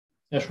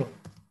Yeah, sure.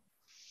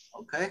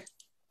 Okay.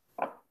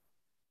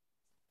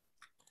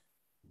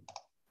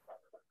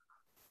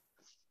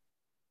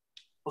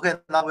 Okay,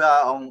 now we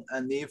are on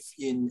live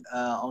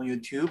on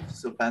YouTube.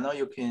 So Benno,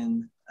 you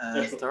can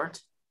start.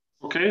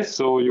 Okay,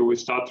 so you will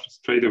start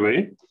straight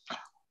away.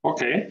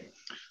 Okay,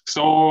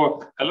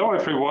 so hello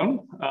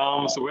everyone.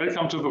 So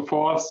welcome to the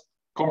fourth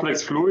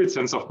Complex Fluid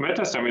Sense of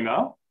Matter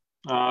seminar.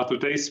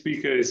 Today's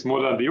speaker is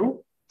Modan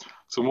Liu.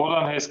 So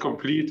Modan has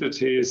completed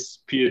his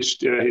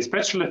PhD, his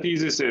bachelor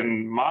thesis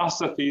and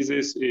master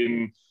thesis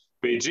in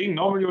Beijing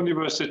Normal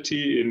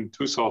University in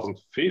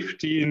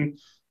 2015,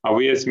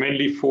 where he has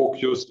mainly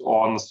focused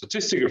on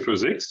statistical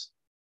physics.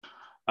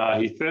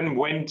 He then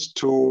went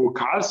to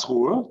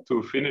Karlsruhe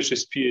to finish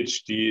his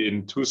PhD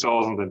in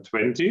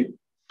 2020.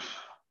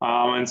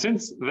 And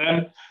since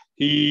then,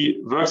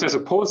 he works as a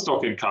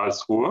postdoc in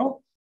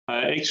Karlsruhe.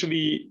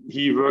 Actually,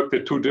 he worked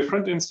at two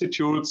different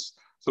institutes.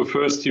 So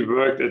first he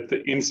worked at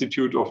the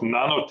Institute of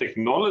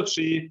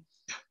Nanotechnology,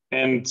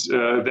 and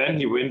then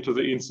he went to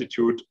the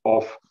Institute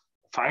of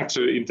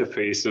Functional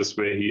Interfaces,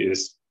 where he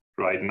is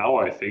right now,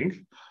 I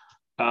think.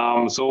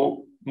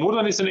 So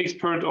Modan is an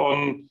expert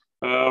on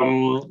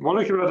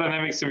molecular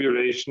dynamic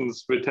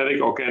simulations, metallic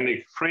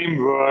organic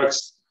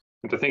frameworks,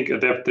 and I think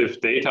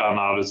adaptive data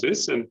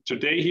analysis. And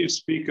today he'll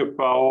speak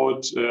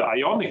about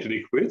ionic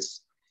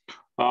liquids,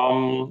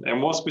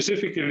 and more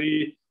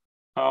specifically,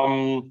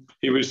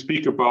 he will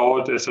speak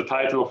about, as the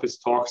title of his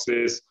talk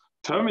says,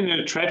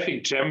 terminal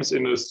traffic jams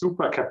in a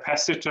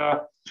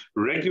supercapacitor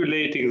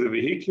regulating the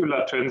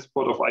vehicular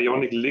transport of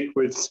ionic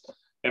liquids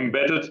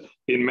embedded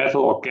in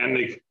metal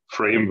organic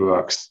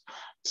frameworks.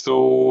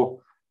 So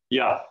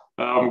yeah,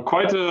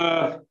 quite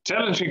a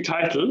challenging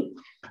title.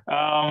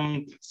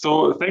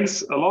 So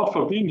thanks a lot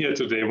for being here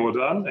today,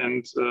 Modan,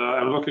 and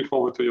I'm looking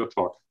forward to your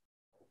talk.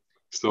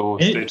 So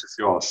stage is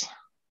yours.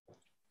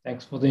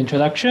 Thanks for the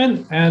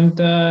introduction. And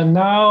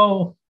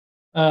now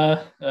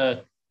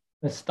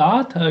let's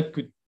start.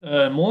 Good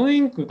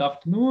morning, good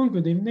afternoon,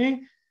 good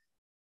evening.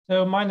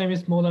 So my name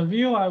is Modan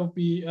Liu. I will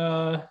be,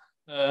 I'm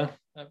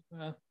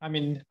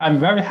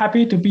very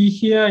happy to be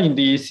here in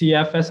the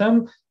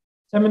CFSM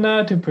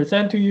Seminar to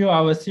present to you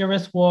our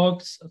series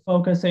works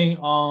focusing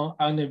on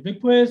ionic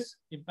liquids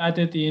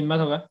embedded in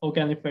metal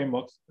organic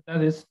frameworks.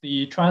 That is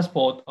the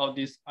transport of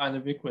these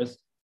ionic liquids.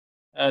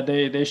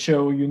 They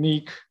show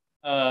unique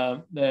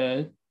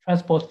the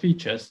transport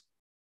features.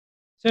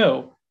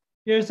 So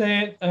here's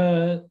a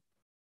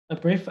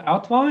brief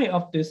outline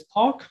of this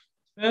talk.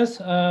 First,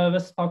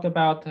 let's talk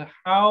about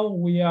how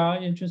we are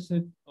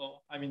interested,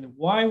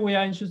 why we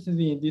are interested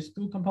in these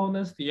two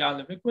components, the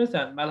ionic liquids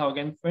and metal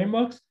organic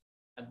frameworks,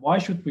 and why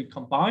should we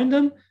combine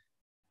them?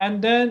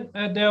 And then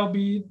there will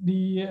be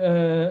the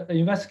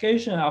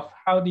investigation of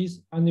how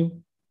these ionic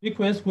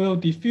liquids will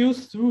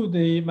diffuse through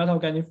the metal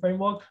organic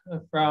framework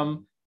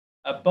from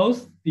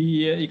both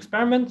the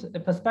experiment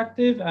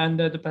perspective and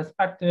the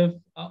perspective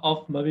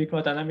of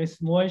molecular dynamic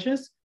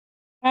simulations.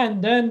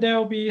 And then there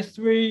will be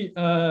three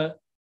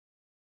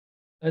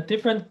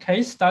different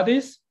case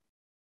studies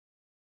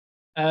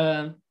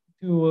to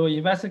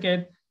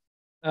investigate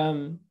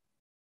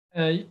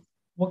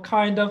what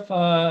kind of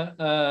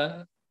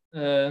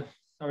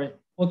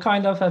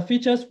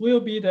features will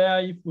be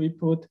there if we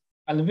put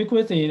ionic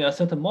liquids in a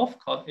certain morph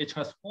called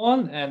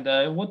H+1, and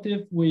what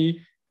if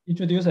we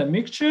introduce a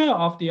mixture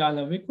of the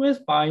ionic liquids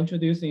by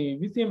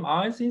introducing lithium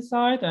ions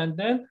inside, and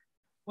then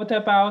what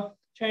about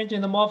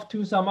changing the morph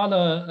to some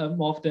other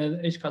morph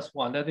than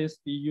H+1, that is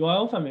the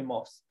UIO family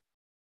morphs.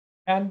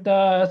 And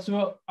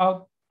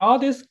throughout all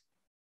these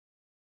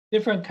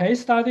different case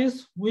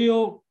studies,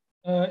 we'll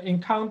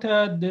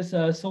encounter this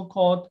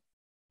so-called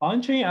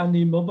bunching and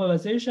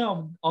immobilization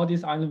of all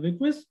these ionic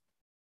liquids.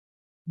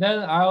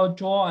 Then I'll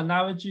draw an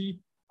analogy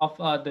of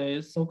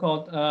the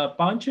so-called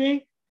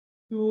bunching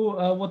to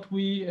what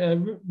we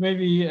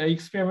really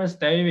experience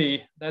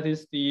daily, that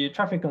is the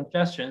traffic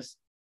congestions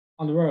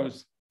on the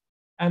roads.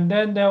 And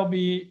then there'll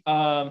be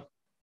a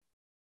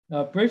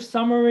brief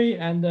summary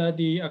and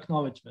the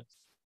acknowledgements.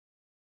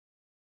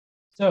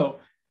 So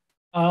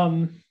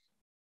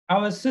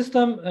our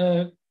system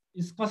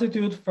is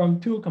constituted from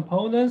two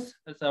components,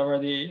 as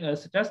already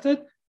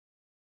suggested.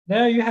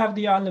 There you have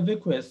the ionic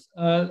liquids.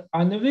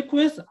 Ionic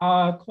liquids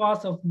are a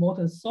class of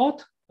molten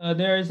salt.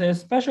 There is a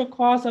special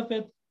class of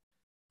it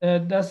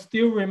that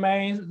still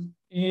remains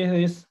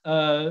in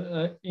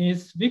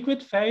its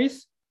liquid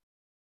phase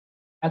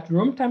at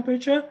room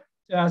temperature.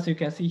 So as you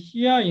can see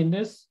here in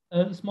this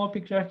small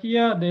picture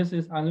here, this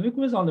is ionic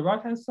liquids on the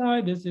right-hand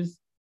side. This is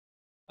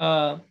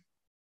the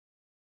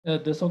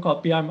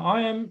so-called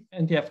BMIM,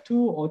 NTF2,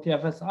 or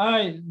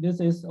TFSI.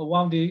 This is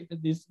one of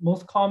these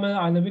most common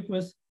ionic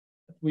liquids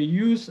we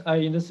use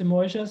in the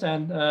simulations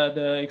and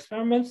the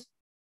experiments.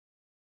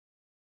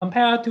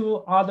 Compared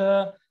to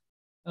other,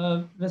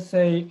 let's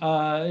say,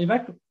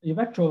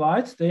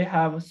 electrolytes, they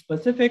have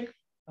specific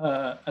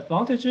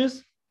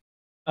advantages.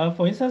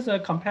 For instance,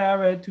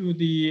 compare it to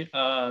the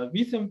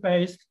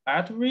lithium-based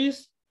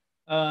batteries.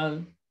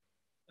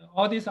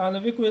 All these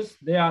ionic liquids,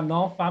 they are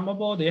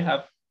non-flammable. They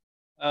have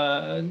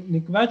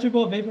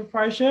negligible vapor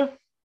pressure.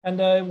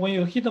 And when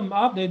you heat them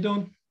up, they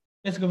don't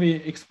basically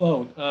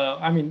explode.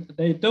 I mean,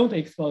 they don't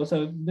explode.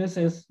 So this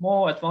is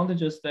more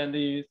advantageous than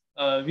the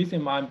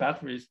lithium-ion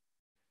batteries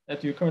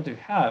that you currently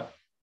have.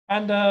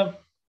 And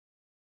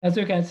as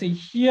you can see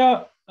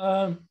here,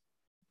 ion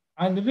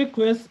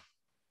liquids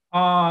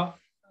are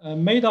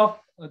made of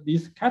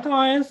these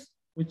cations,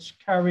 which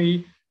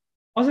carry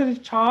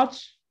positive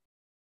charge,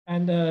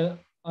 and the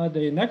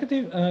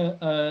negative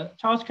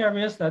charge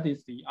carriers, that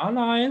is the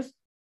anions.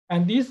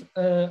 And these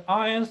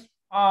ions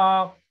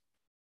are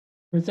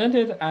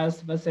presented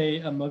as, let's say,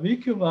 a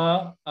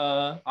molecular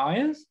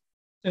ions,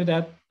 so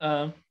that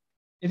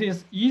it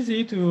is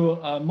easy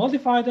to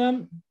modify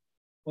them.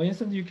 For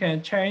instance, you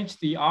can change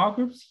the R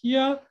groups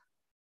here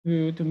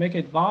to make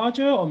it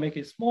larger or make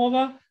it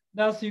smaller.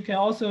 Thus, you can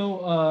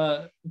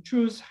also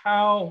choose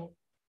how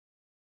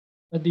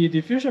the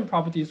diffusion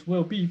properties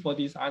will be for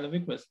these ion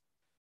liquids.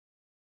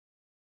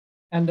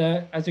 And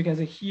as you can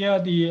see here,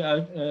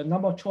 the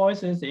number of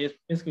choices is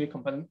basically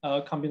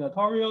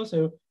combinatorial.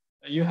 So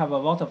you have a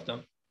lot of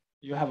them.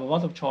 You have a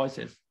lot of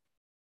choices.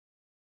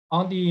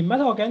 On the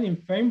metal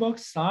organic framework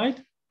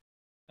side,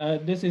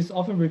 this is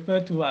often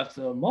referred to as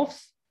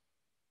MOFs.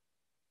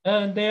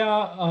 And they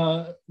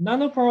are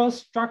nanoporous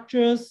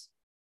structures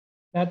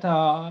that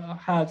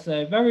has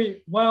a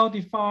very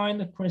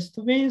well-defined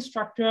crystalline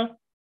structure.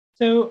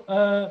 So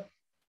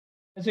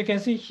as you can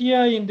see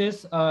here in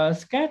this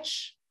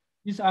sketch,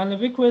 these ion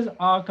liquids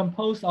are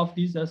composed of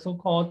these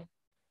so-called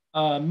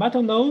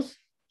metal nodes,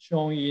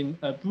 shown in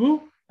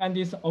blue, and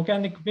these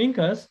organic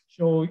vincus,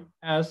 shown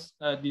as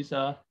these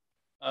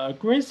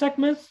green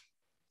segments.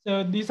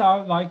 So these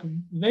are like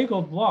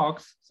Lego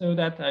blocks, so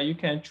that you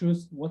can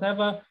choose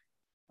whatever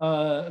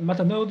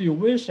metal node you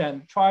wish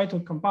and try to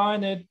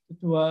combine it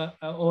to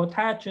or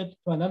attach it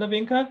to another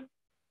vinca.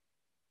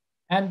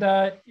 And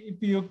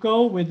if you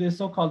go with the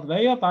so-called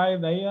layer by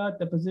layer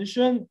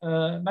deposition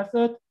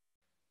method,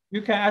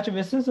 you can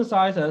actually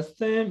synthesize a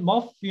thin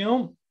MOF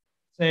film,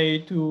 say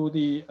to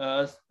the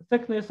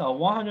thickness of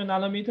 100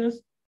 nanometers,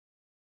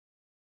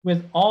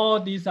 with all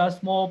these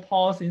small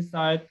pores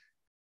inside,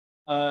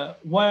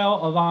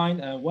 well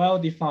aligned and well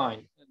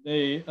defined.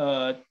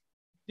 The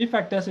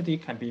defect density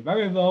can be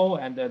very low,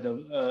 and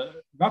the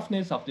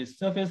roughness of the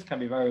surface can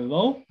be very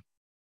low.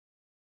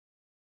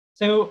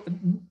 So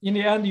in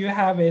the end, you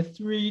have a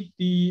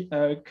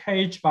 3D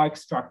cage-like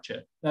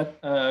structure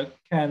that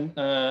can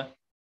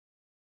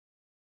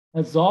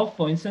absorb,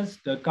 for instance,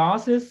 the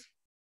gases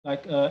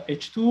like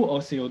H2 or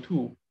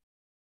CO2.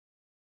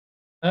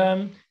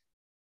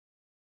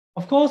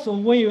 Of course,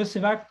 when you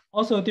select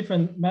also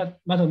different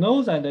metal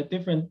nodes and the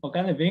different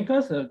organic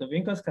vincus, the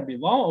vincus can be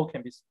long or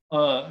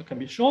can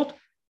be short.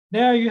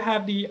 There you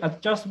have the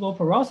adjustable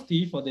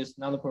porosity for this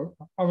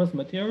nanoporous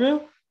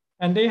material,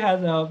 and they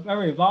have a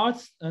very large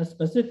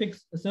specific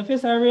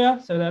surface area,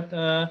 so that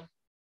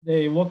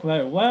they work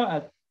very well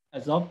at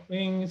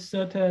absorbing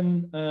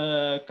certain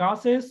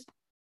gases.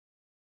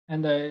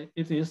 And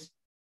it is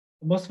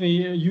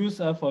mostly used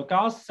for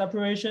gas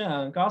separation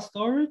and gas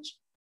storage.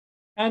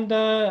 And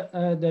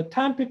the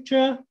time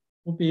picture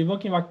will be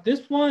looking like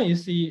this one. You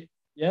see,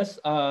 yes,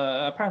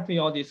 apparently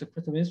all these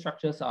crystalline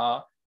structures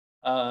are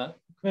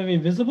clearly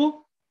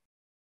visible.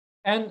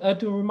 And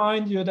to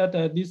remind you that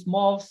these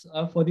MOFs,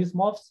 for these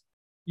MOFs,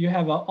 you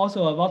have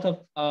also a lot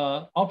of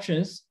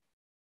options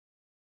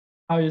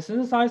how you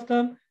synthesize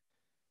them.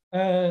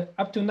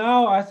 Up to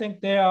now, I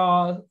think there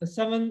are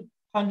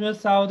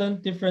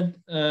 700,000 different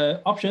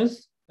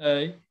options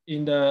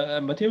in the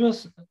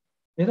materials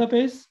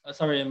database.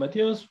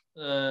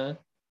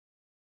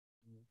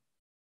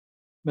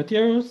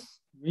 Materials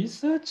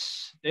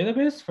research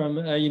database from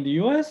in the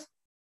US.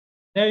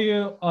 There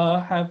you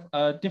have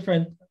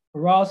different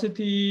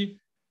porosity,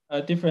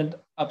 different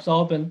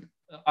absorbent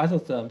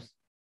isotherms.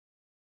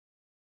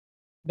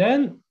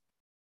 Then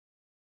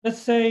let's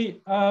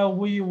say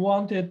we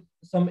wanted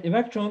some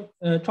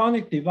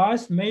electronic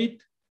device made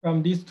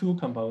from these two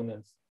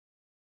components.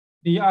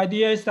 The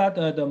idea is that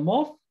the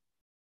MOF,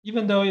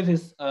 even though it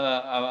is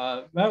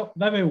a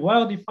very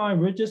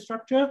well-defined rigid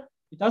structure,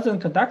 it doesn't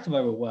conduct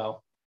very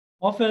well.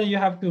 Often you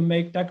have to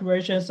make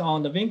decorations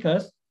on the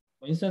vincus.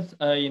 For instance,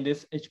 in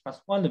this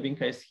H+1, the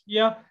vinca is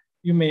here.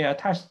 You may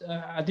attach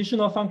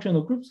additional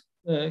functional groups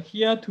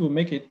here to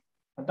make it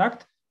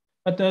conduct.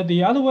 But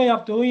the other way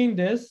of doing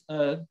this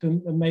to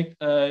make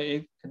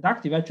it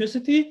conduct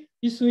electricity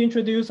is to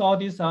introduce all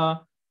these ion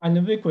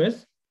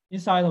liquids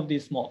inside of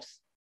these MOFs.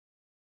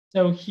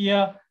 So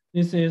here,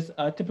 this is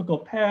a typical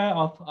pair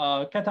of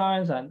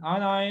cations and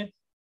anions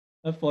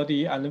for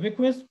the ion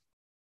liquids.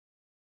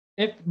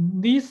 If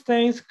these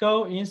things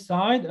go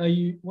inside,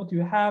 what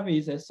you have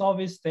is a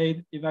solid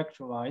state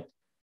electrolyte.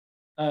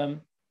 And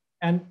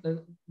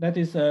that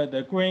is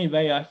the green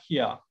layer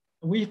here.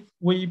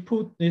 We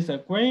put this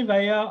green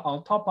layer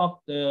on top of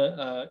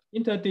the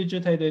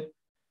interdigitated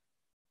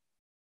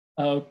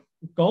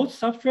gold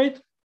substrate.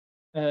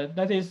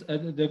 That is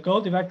the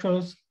gold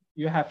electrodes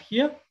you have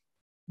here.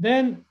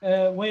 Then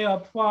we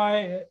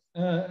apply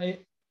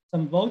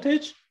some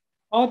voltage.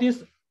 All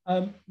these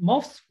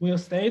MOFs will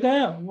stay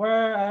there,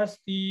 whereas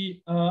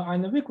the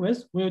ion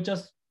liquids will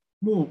just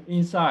move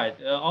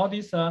inside. All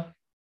these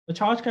the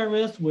charge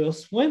carriers will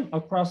swim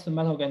across the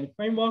metal organic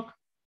framework.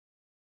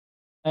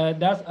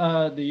 That's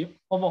the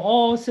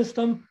overall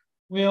system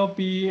will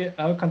be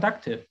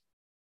conductive.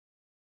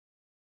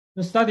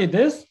 To study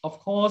this, of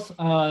course,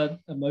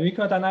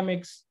 molecular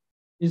dynamics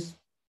is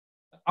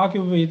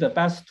arguably the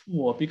best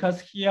tool,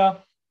 because here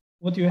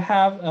what you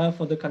have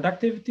for the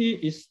conductivity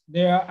is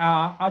there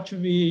are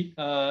actually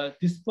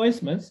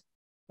displacements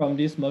from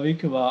these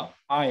molecular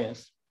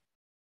ions.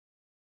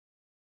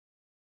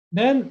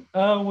 Then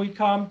we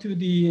come to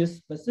the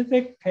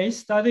specific case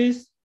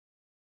studies.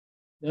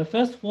 The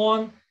first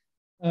one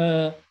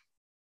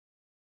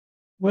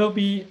will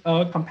be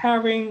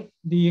comparing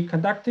the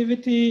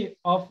conductivity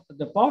of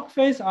the bulk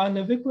phase ion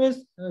liquids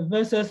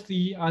versus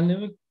the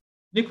ion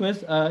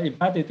liquids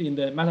embedded in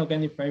the metal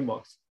organic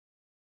frameworks.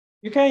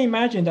 You can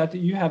imagine that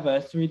you have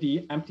a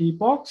 3D empty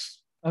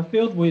box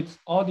filled with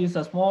all these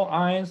small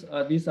ions.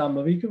 These are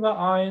molecular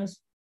ions.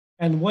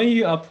 And when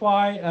you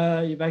apply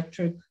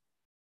electric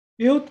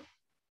field,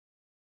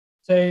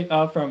 say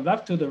from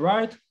left to the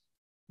right,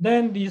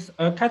 then these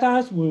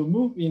cations will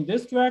move in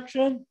this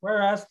direction,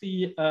 whereas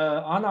the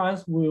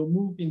anions will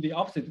move in the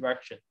opposite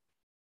direction.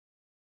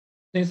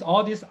 Since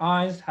all these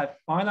ions have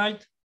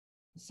finite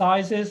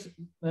sizes,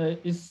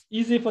 it's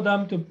easy for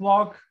them to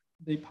block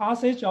the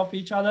passage of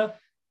each other.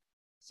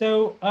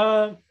 So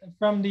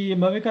from the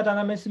molecular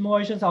dynamic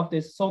simulations of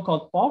this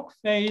so-called bulk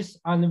phase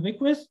ion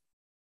liquids,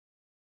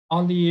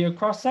 on the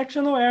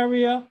cross-sectional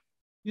area,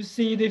 you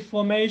see the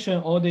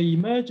formation or the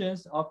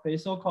emergence of a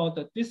so-called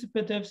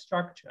dissipative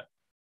structure.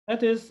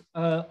 That is,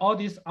 all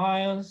these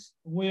ions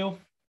will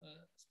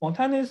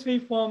spontaneously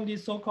form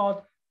these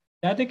so-called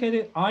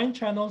dedicated ion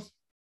channels.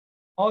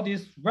 All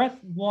these red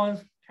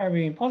ones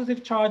carrying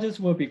positive charges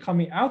will be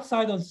coming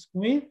outside of the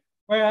screen,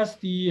 whereas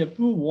the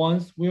blue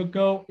ones will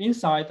go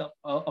inside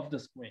of the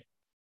screen.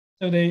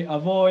 So they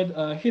avoid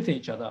hitting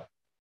each other.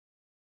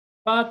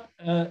 But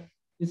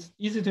it's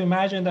easy to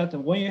imagine that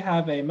when you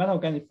have a metal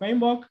organic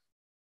framework,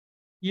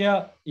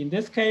 here in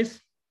this case,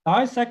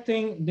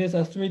 dissecting this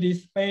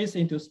 3D space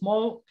into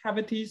small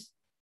cavities,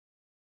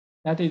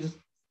 that is,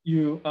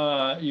 you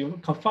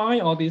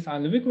confine all these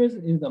ion liquids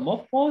in the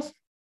MOF pores.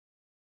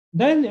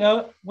 Then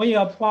when you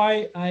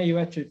apply an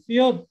electric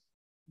field,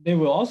 they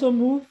will also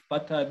move,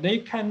 but they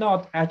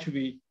cannot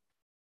actually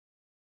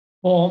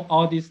form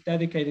all these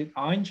dedicated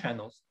ion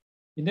channels.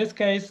 In this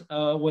case,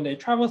 when they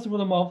travel through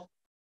the MOF,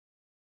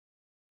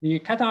 the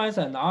cations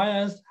and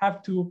ions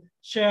have to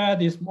share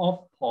these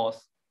MOF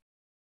pores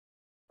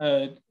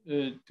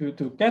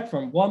to get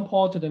from one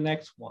pore to the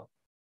next one.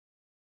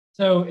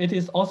 So it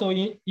is also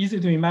easy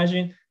to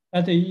imagine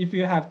that if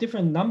you have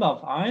different number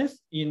of ions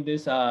in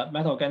this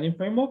metal organic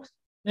frameworks,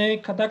 the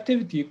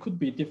conductivity could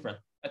be different.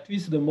 At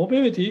least the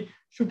mobility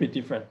should be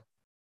different.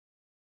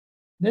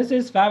 This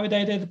is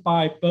validated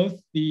by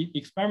both the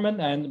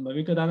experiment and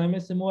molecular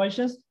dynamic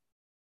simulations.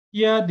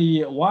 Here,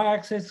 the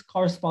y-axis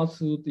corresponds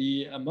to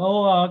the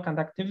molar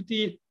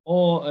conductivity,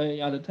 or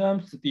in other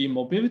terms, the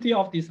mobility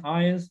of these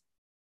ions.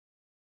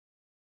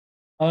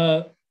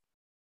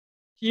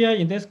 Here,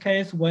 in this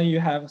case, when you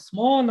have a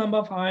small number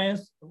of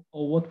ions,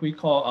 or what we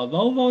call a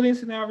low loading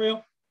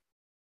scenario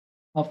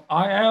of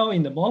IL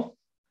in the MOF,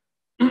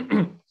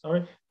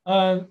 sorry,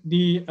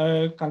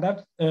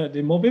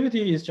 the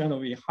mobility is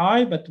generally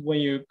high, but when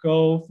you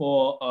go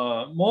for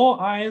more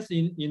ions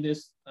in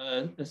this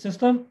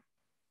system,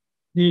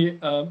 the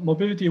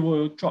mobility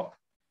will drop.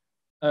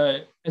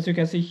 As you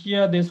can see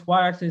here, this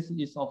y-axis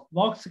is of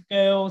log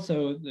scale,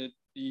 so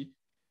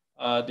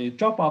the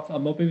drop of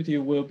mobility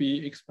will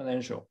be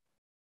exponential.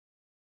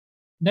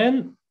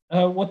 Then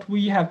what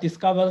we have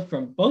discovered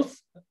from both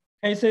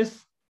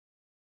cases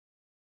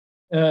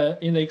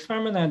in the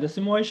experiment and the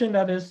simulation,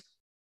 that is,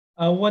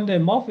 when the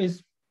MOF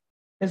is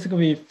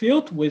basically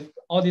filled with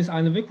all these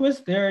ion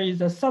liquids, there is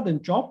a sudden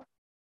drop,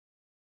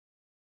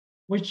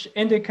 which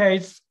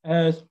indicates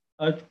a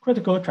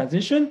critical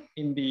transition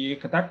in the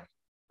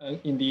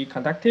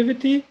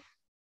conductivity.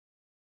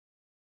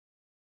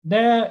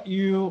 There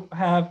you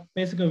have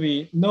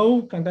basically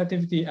no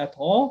conductivity at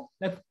all.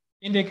 That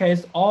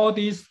indicates all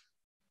these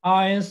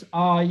ions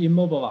are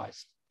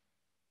immobilized.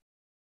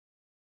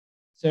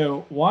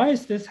 So why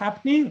is this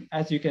happening?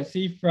 As you can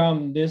see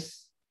from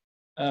this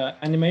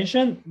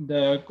animation,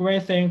 the gray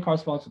thing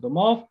corresponds to the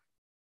MOF,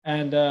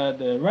 and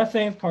the red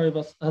thing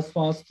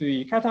corresponds to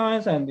the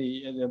cations, and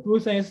the blue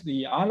thing is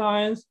the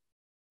anions.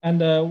 And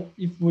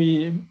if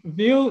we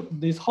view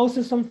this whole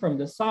system from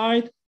the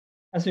side,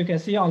 as you can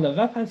see on the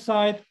left-hand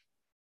side,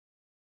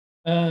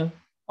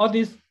 all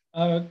these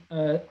ion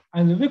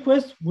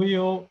liquids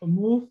will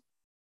move,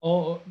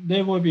 or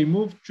they will be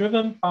moved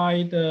driven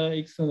by the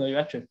external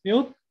electric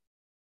field.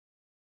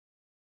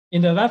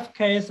 In the left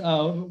case,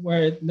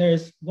 where there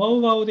is low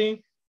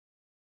loading,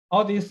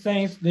 all these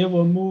things, they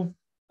will move,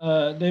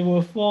 they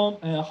will form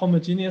a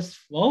homogeneous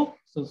flow,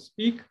 so to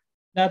speak,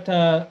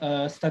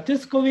 that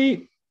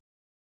statistically,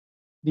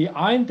 the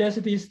ion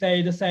density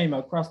stay the same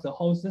across the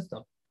whole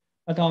system.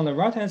 But on the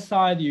right-hand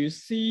side, you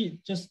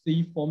see just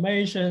the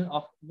formation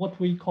of what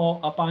we call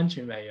a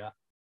bunching layer.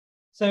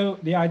 So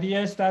the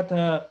idea is that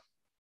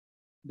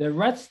the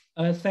red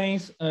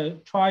things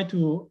try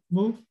to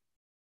move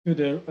to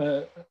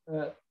the,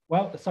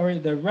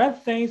 the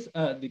red things,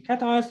 the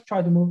cations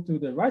try to move to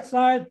the right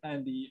side,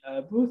 and the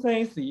blue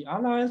things, the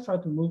anions, try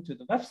to move to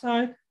the left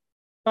side.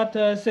 But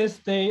since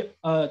they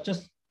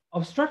just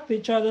obstruct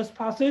each other's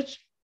passage,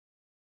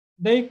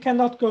 they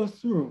cannot go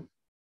through.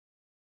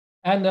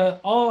 And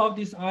all of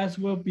these ions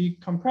will be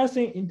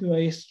compressing into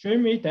a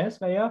extremely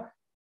dense layer,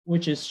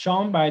 which is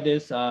shown by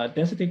this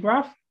density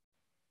graph.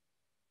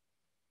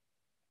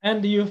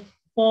 And you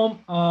form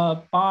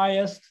a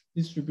biased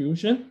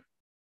distribution.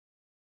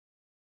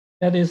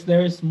 That is,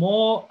 there is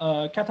more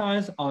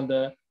cations on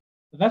the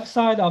left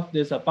side of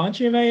this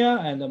bunching layer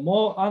and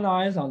more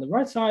anions on the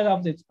right side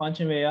of this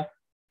bunching layer.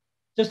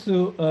 Just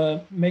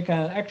to make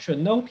an extra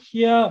note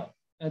here,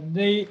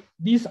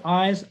 these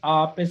ions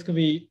are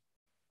basically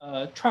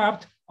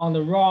trapped on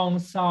the wrong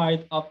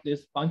side of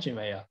this bunching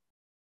layer.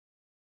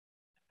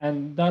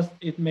 And thus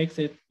it makes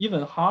it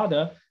even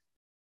harder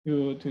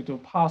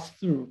to pass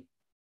through.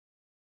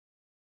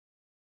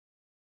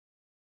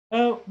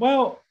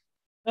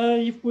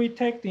 If we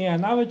take the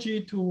analogy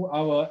to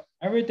our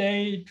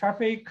everyday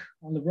traffic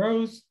on the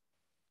roads,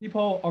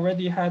 people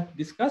already had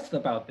discussed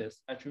about this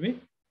actually.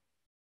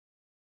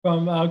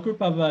 From a group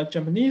of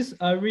Japanese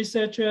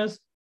researchers,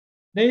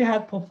 they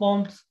had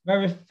performed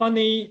very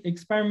funny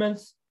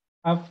experiments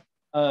of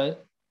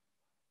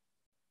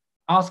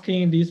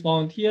asking these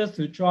volunteers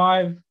to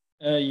drive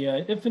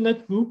an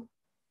infinite loop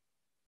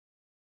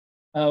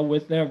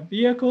with their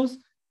vehicles.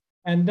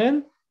 And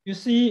then you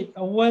see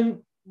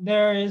when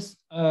there is,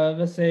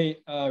 let's say,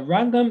 a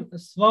random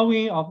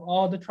slowing of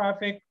all the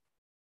traffic,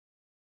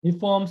 it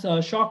forms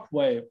a shock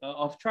wave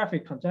of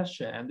traffic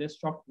congestion, and this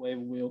shock wave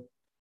will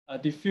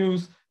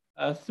diffuse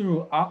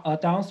through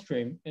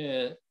downstream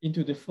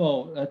into the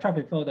flow,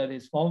 traffic flow that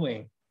is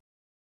following.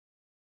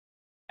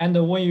 And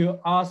when you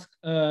ask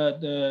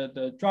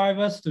the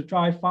drivers to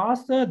drive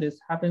faster, this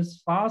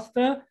happens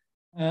faster.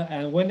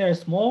 And when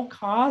there's more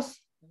cars,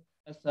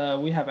 as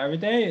we have every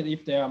day,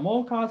 if there are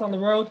more cars on the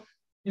road,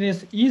 it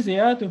is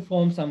easier to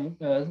form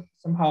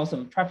somehow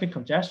some traffic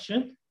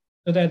congestion,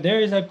 so that there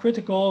is a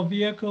critical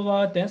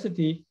vehicular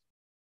density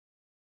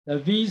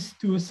that leads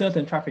to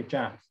certain traffic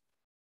jams,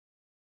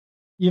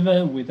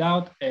 even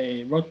without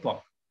a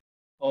roadblock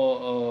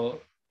or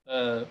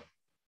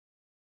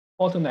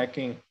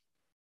bottlenecking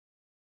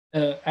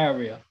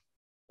area.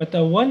 But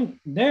when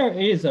there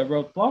is a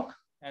roadblock,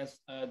 as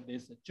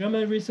this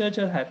German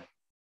researcher had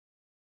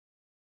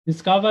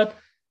discovered,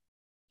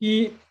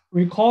 he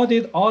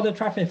recorded all the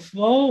traffic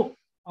flow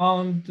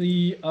on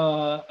the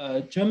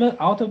German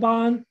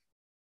Autobahn,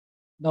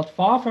 not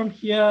far from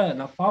here,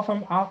 not far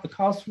from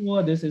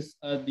Karlsruhe. This is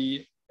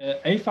the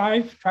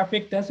A5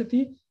 traffic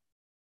density,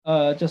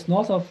 just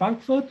north of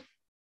Frankfurt.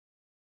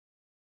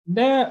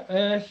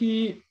 There,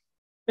 he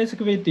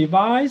basically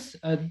divides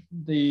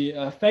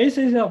the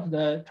phases of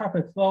the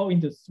traffic flow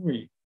into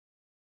three.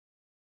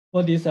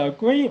 For these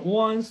green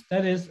ones,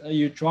 that is,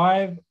 you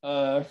drive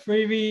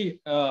freely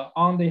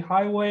on the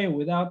highway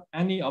without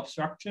any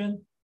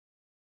obstruction.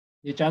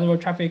 The general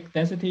traffic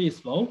density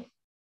is low.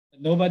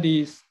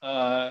 Nobody is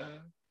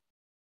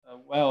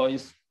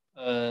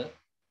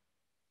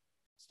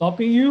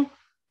stopping you.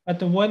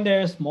 But when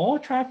there's more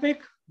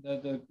traffic,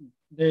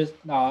 there's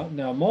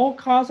now more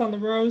cars on the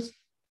roads.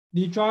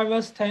 The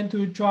drivers tend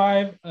to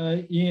drive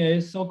in a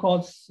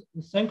so-called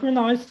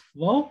synchronized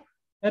flow.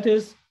 That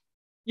is,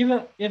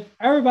 even if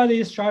everybody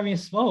is driving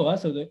slower,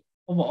 so the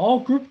overall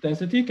group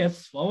density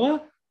gets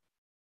slower,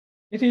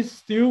 it is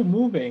still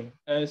moving.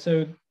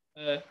 So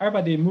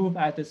everybody move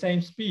at the same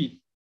speed.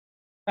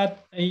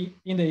 But in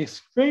the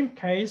extreme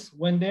case,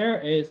 when there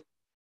is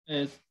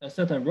a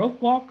certain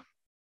roadblock,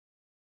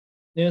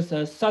 there's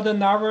a sudden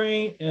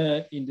narrowing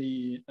in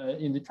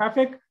the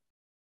traffic,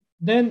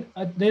 then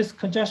this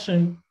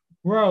congestion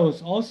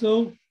grows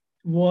also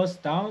towards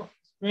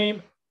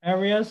downstream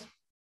areas.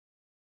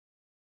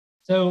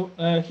 So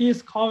he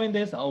is calling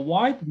this a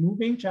wide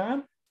moving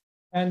jam.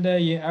 And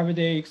in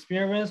everyday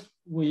experience,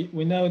 we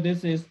know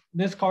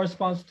this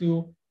corresponds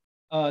to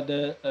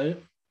the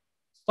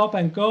stop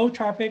and go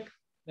traffic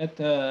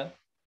that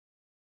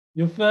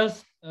you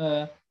first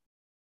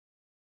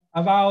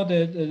allow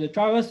the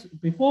drivers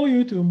before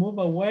you to move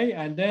away,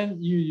 and then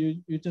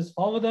you just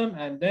follow them,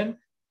 and then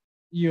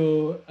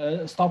you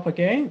stop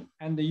again,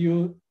 and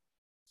you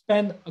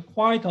spend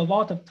quite a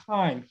lot of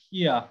time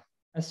here,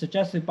 as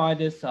suggested by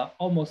this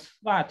almost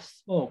flat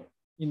slope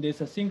in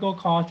this single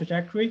car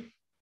trajectory.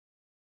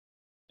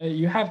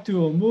 You have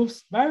to move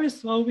very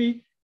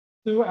slowly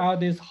throughout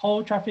this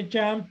whole traffic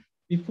jam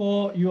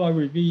before you are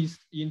released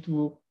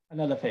into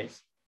another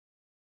phase.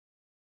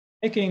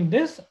 Taking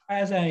this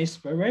as an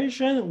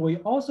inspiration, we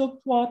also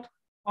plot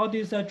all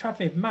these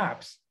traffic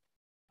maps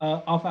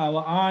of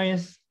our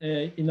ions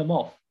in the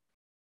MOF.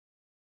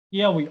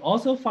 Here we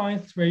also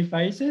find three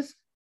phases.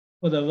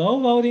 For the low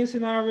loading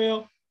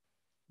scenario,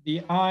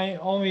 the ion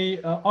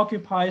only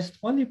occupies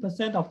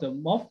 20% of the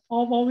MOF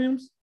pore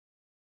volumes.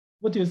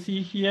 What you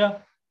see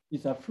here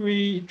is a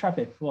free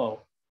traffic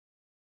flow.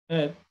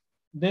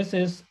 This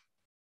is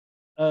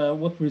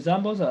what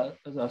resembles a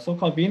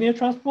so-called linear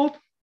transport.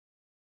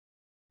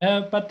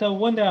 But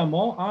when there are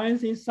more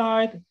ions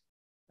inside,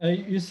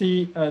 you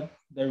see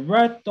the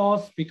red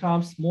dots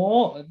become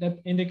small. That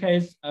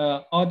indicates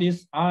all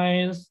these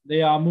ions,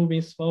 they are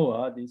moving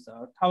slower. This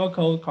color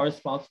code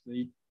corresponds to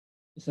the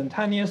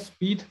instantaneous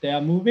speed they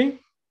are moving.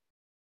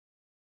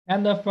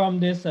 And from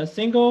this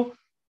single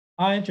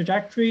ion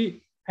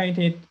trajectory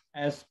painted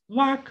as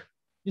black,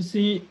 you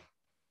see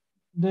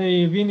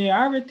the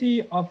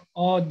linearity of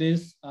all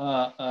this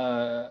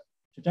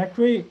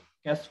trajectory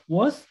gets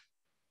worse.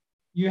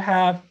 You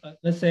have,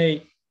 let's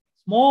say,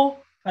 small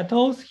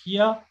plateaus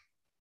here.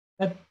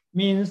 That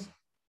means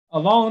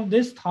around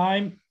this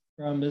time,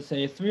 from let's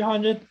say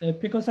 300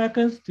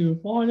 picoseconds to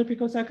 400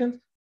 picoseconds,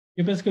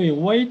 you basically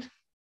wait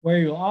where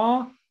you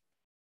are,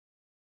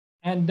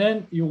 and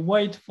then you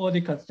wait for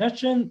the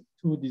congestion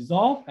to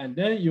dissolve, and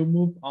then you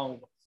move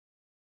onwards.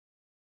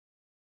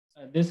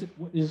 This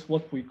is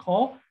what we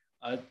call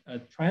a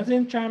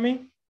transient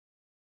jamming.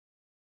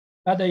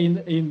 But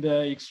in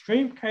the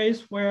extreme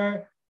case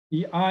where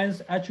the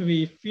ions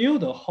actually fill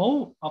the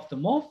whole of the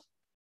MOF,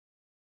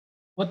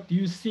 what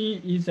you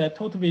see is a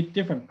totally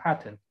different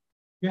pattern.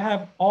 You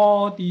have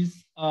all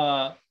these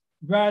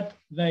red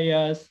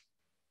layers.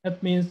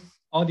 That means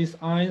all these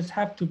ions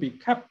have to be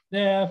kept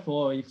there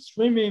for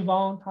extremely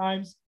long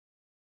times.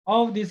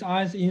 All of these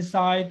ions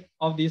inside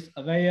of these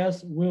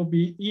layers will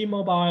be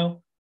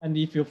immobile. And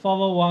if you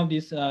follow one of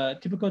these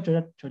typical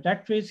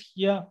trajectories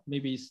here,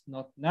 maybe it's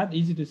not that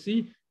easy to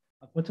see,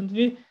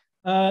 unfortunately,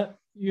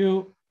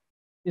 you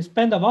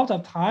spend a lot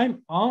of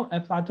time on a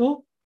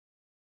plateau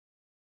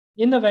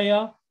in the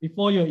layer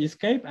before you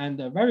escape, and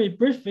very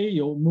briefly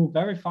you move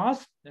very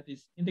fast. That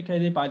is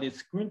indicated by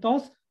these green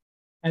dots,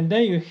 and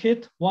then you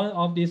hit one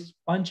of these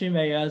bunching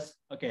layers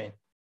again.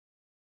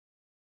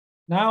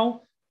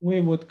 Now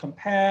we would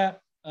compare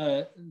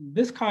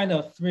this kind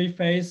of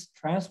three-phase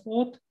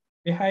transport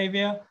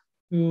behavior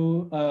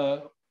to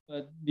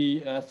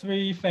the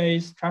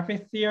three-phase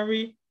traffic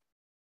theory.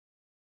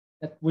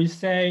 That we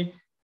say,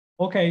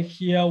 okay,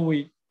 here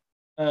we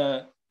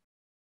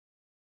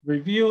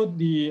review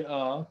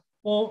the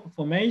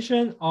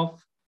formation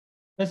of,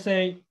 let's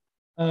say,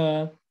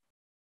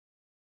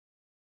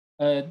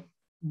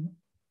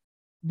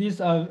 this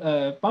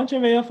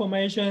bunching layer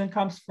formation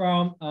comes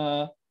from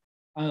a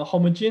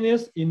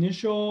homogeneous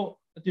initial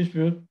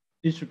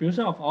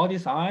distribution of all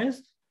these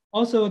ions.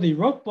 Also, the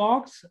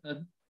roadblocks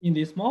in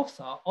these MOFs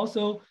are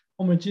also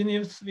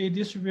homogeneously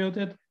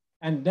distributed.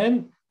 And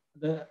then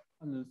the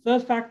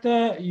third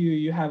factor,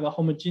 you have a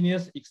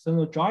homogeneous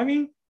external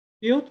driving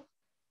field.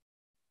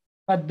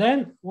 But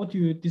then what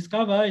you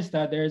discover is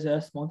that there is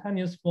a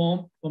spontaneous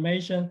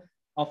formation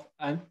of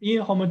an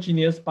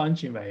inhomogeneous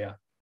bunching layer.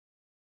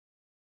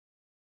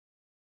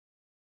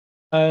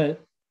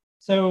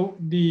 So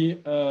the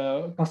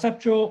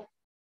conceptual,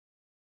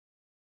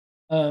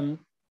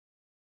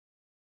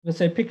 let's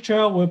say,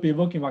 picture will be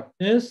looking like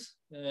this.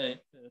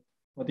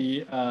 For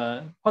the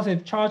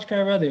positive charge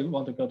carrier, they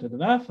want to go to the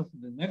left. For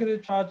the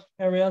negative charge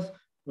carriers,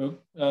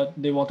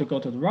 they want to go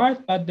to the right,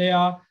 but they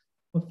are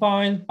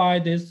confined by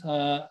this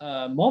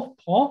MOF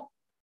pore,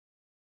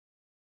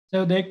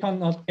 so they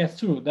cannot get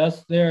through.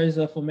 Thus, there is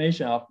a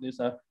formation of this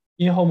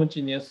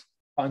inhomogeneous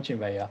bunching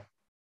layer.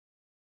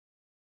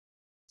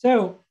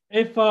 So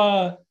if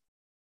there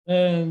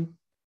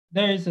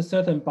is a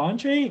certain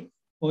bunching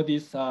for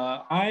these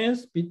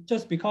ions,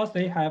 just because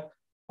they have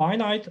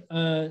finite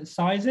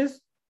sizes,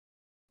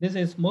 this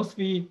is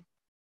mostly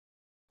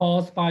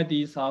caused by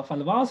these van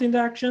der Waals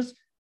interactions.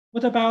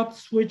 What about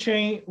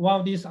switching one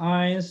of these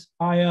ions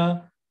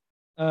via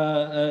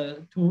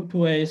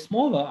to a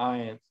smaller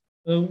ion?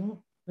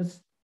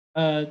 Let's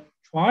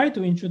try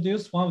to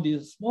introduce one of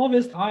these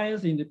smallest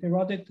ions in the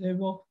periodic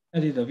table,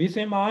 that is the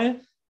VCM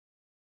ion.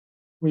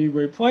 We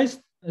replace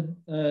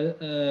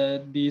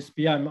this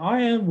BM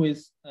ion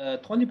with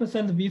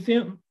 20%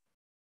 VCM,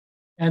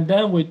 and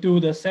then we do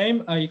the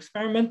same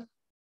experiment.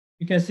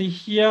 You can see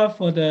here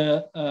for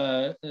the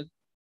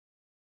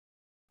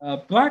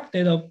black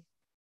data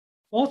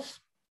spots,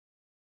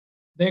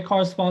 they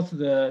correspond to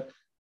the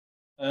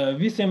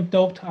VCM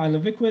doped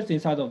ion liquids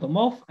inside of the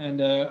MOF, and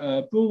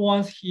the blue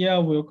ones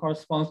here will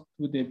correspond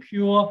to the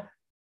pure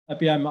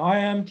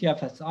BMIM,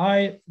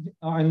 TFSI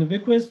ion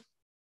liquids.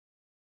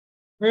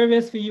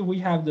 Previously, we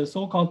have the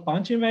so-called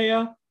bunching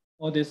layer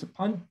or this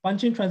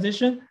bunching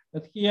transition,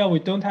 but here we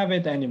don't have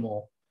it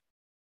anymore.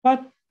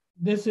 But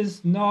this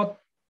is not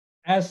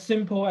as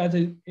simple as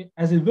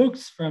it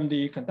looks from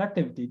the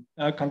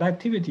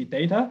conductivity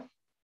data.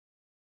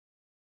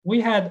 We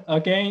had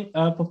again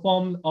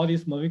performed all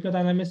these molecular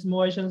dynamic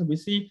simulations. We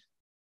see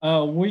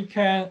we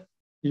can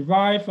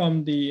derive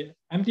from the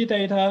empty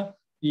data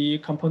the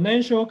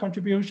componential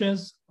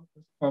contributions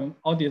from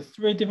all these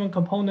three different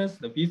components: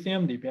 the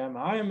VCM, the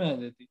BMIM,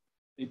 and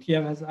the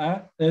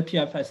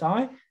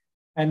TFSI.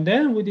 And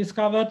then we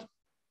discovered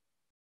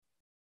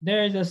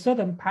there is a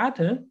certain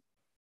pattern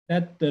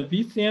that the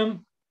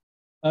VCM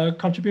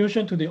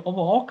contribution to the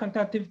overall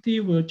conductivity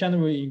will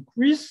generally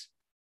increase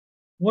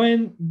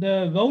when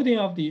the loading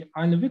of the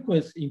iron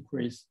liquids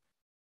increase.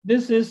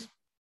 This is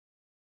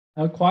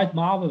quite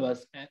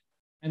marvelous.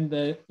 And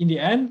in the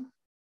end,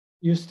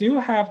 you still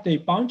have the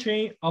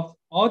bunching of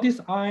all these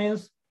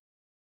ions,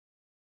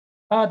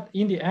 but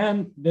in the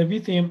end, the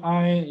VCM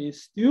ion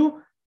is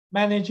still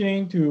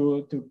managing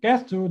to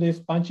get through this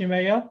bunching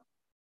layer.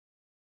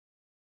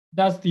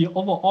 Thus, the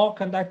overall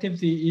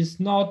conductivity is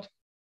not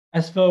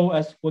as low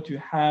as what you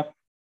have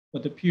for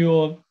the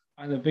pure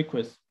iron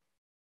liquids.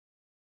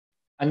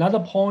 Another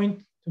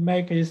point to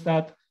make is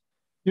that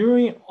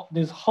during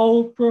this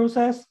whole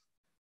process,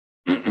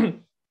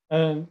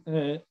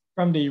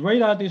 from the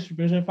radar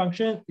distribution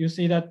function, you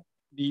see that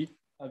the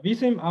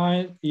VCM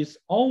ion is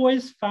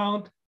always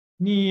found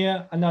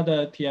near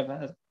another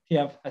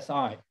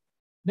TFSI.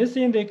 This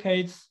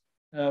indicates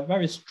a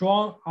very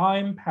strong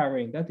ion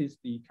pairing. That is,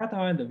 the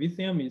cation, the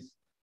VCM is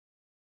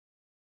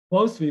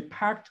closely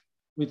packed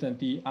with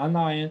the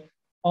anion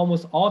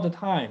almost all the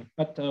time.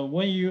 But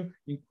when you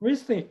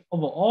increase the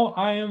overall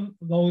ion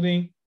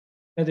loading,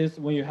 that is,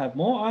 when you have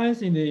more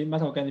ions in the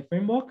metal organic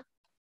framework,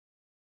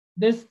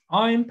 this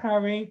ion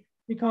pairing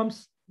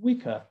becomes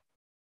weaker.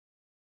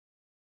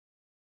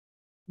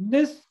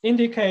 This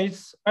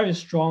indicates very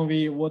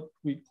strongly what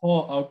we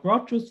call a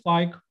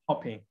Grotius-like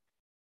hopping.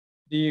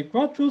 The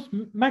Grotius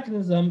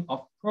mechanism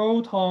of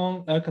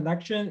proton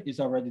conduction is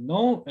already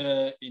known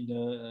in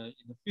the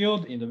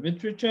field, in the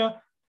literature.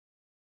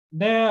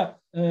 There,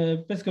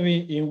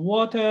 basically in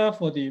water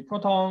for the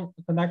proton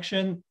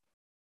conduction,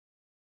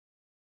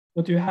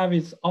 what you have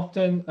is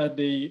often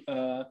the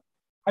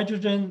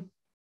hydrogen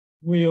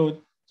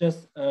will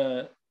just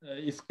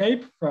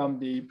escape from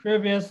the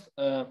previous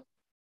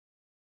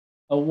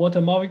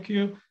water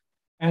molecule,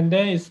 and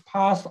then it's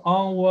passed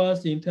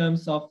onwards in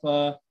terms of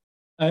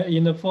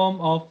in the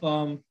form of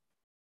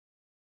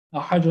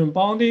hydrogen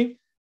bonding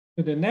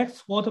to the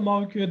next water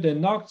molecule that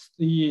knocks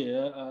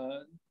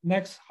the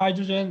next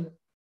hydrogen,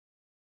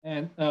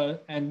 and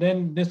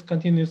then this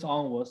continues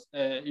onwards.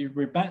 It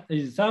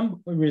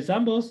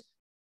resembles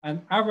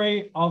an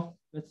array of,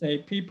 let's say,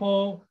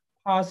 people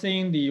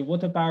passing the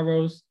water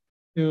barrels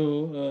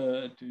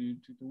to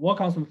work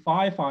on some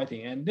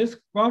firefighting, and this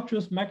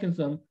Grotius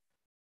mechanism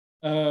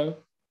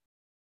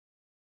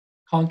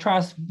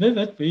contrasts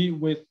vividly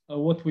with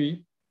what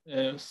we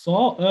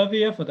saw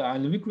earlier for the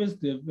iron liquids,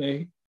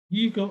 the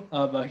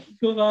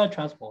vehicular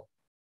transport.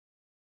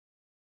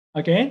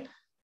 Again,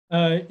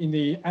 in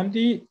the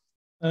MD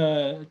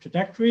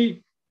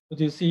trajectory, what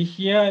you see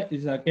here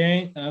is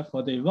again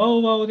for the low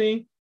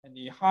loading and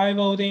the high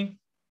loading.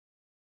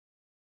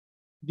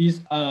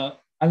 These iron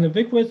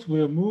liquids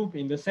will move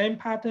in the same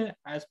pattern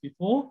as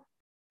before.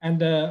 And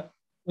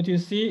what you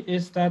see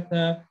is that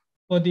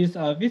for these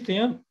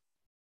VCM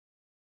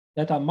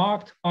that are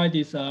marked by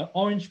these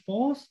orange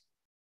balls,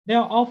 they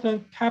are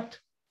often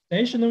kept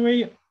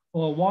stationary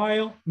for a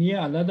while near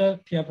another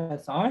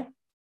TFSI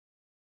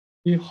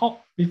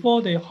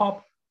before they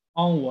hop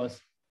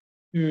onwards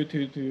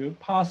to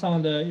pass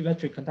on the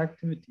electric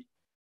conductivity.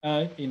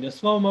 In the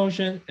slow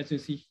motion, as you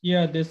see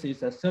here, this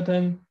is a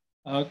certain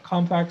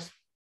complex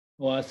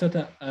or a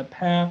certain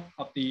pair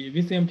of the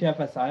VCM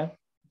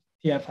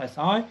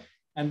TFSI,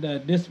 and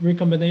this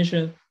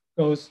recombination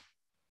goes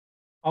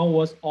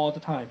onwards all the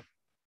time.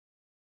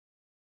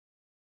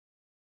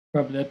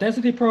 From the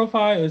density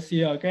profile, you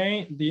see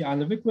again, the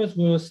iron liquids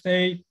will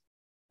stay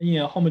in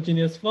a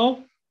homogeneous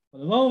flow. For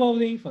the low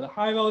loading, for the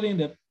high loading,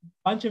 the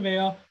bunching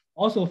layer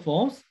also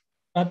forms.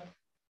 But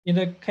in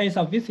the case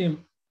of VCM,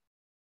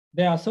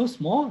 they are so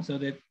small so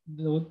that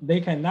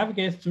they can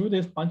navigate through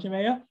this bunching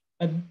layer.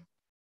 But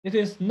it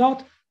is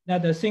not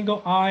that a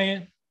single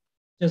ion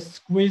just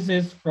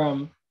squeezes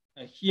from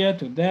here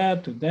to there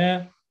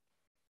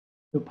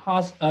to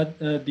pass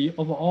the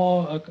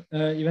overall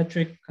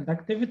electric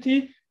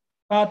conductivity.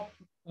 But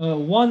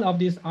one of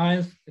these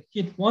ions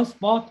hit one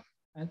spot,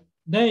 and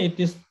then it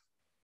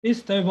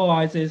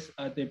destabilizes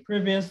the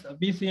previous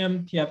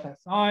VCM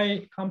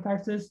TFSI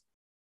complexes,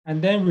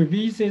 and then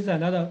releases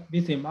another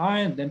VCM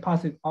ion, then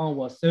passes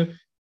onwards. So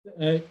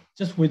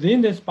just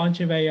within this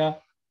bunching layer,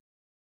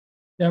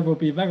 there will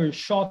be very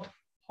short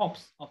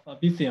hops of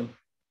VCM,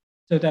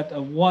 so that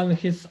one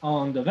hits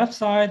on the left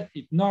side,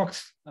 it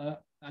knocks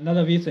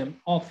another VCM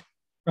off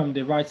from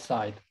the right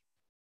side.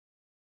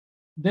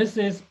 This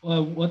is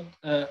what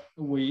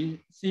we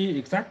see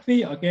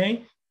exactly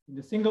again in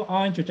the single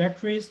ion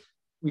trajectories.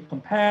 We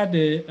compare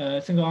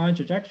the single ion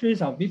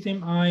trajectories of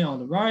VCM ion on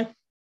the right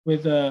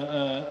with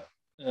the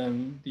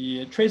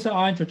tracer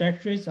ion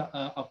trajectories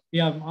of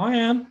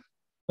BMIM.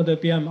 For the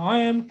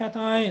BMIM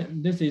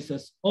cation, this is an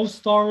old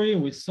story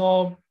we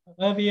saw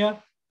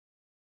earlier.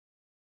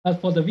 As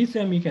for the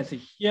VCM, you can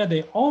see here,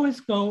 they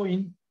always go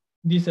in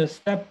these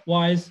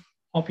stepwise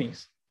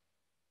hoppings.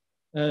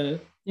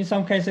 In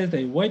some cases,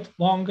 they wait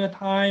longer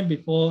time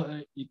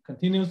before it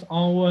continues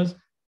onwards.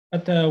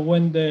 But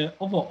when the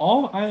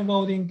overall ion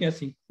loading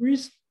gets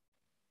increased,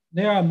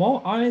 there are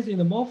more ions in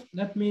the MOF,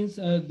 that means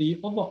the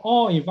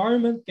overall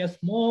environment gets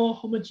more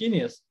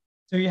homogeneous.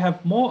 So you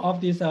have more of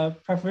these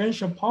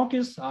preferential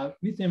pockets,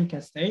 lithium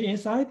can stay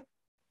inside.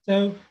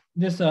 So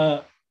this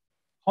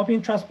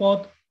hopping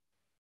transport,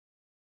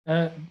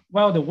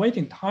 well, the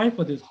waiting time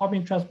for this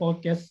hopping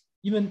transport gets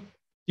even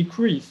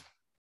decreased.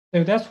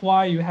 So that's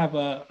why you have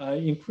a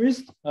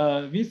increased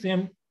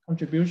VCM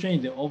contribution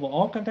in the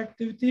overall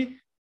conductivity.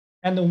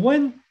 And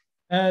when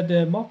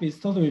the MOF is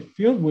totally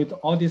filled with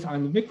all these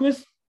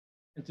ubiquitous,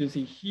 as you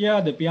see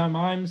here, the BM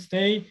ions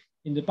stay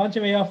in the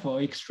bunching layer for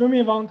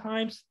extremely long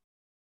times.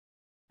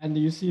 And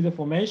you see the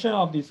formation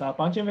of these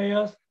bunching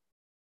layers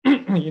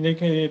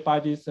indicated by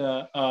these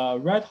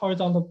red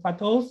horizontal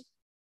plateaus.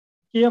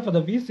 Here for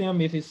the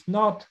VCM, it is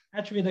not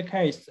actually the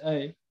case.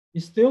 It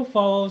still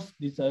follows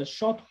these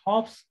short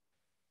hops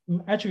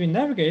to actually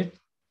navigate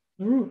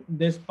through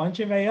this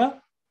bunching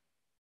layer.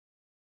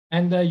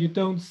 And you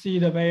don't see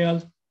the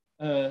layer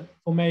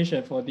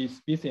formation for these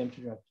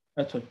VCM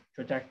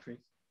trajectories.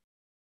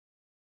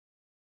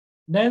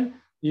 Then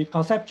the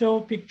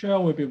conceptual picture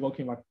will be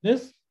working like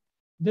this.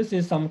 This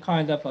is some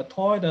kind of a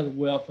toy that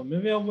we are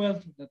familiar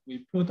with that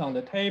we put on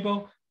the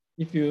table.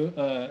 If you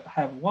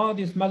have one of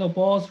these metal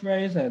balls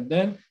raised and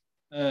then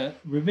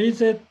release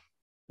it,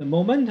 the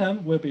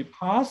momentum will be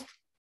passed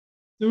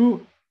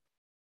through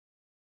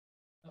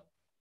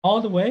all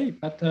the way,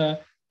 but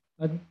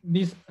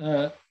these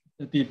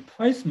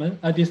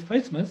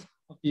displacements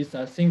of these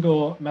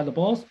single metal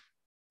balls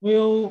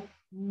will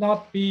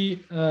not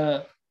be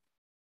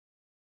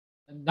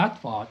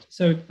that far.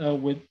 So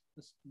with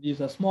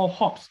these small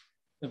hops,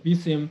 the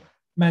VCM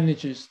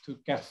manages to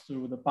get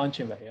through the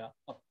bunching layer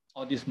of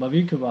all these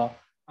molecular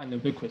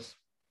ubiquitous.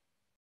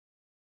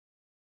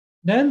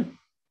 Then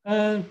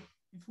if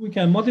we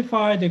can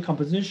modify the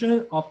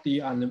composition of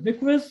the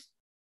ubiquitous,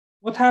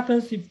 what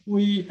happens if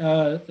we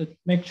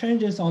make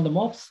changes on the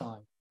MOF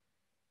side?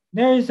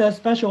 There is a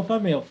special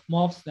family of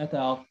MOFs that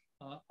are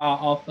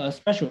of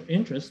special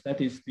interest,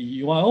 that is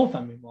the UIO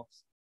family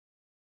MOFs.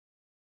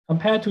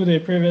 Compared to the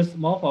previous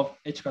MOF of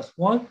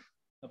H+1,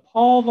 the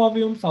pore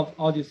volumes of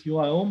all these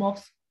UIO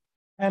MOFs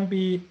can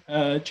be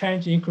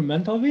changed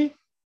incrementally.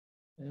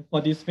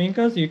 For these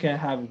fingers, you can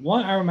have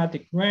 1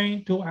 aromatic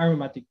ring, 2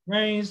 aromatic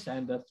rings,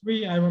 and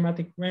 3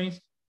 aromatic rings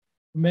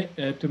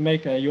to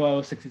make a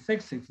UIO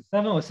 66,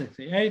 67, or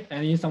 68.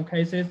 And in some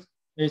cases,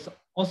 there's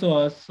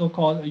also a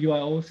so-called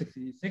UIO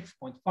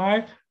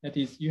 66.5. That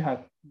is, you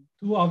have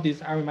 2 of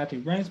these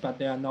aromatic rings, but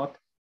they are not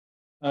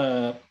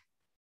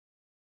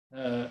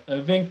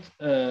linked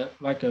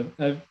like a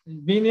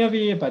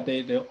linearly, but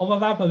they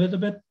overlap a little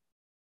bit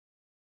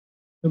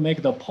to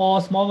make the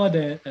pore smaller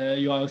than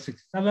UIO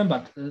 67,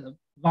 but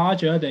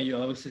larger than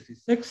UIO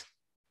 66.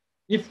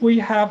 If we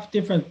have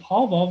different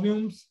pore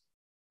volumes,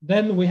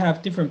 then we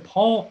have different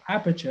pore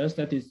apertures.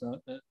 That is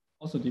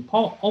also the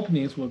pore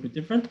openings will be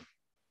different.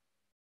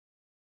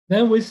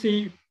 Then we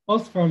see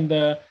both from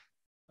the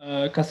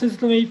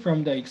consistently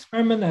from the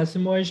experiment and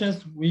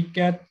simulations, we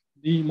get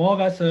the more or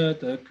less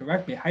the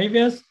correct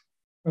behaviors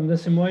from the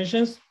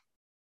simulations.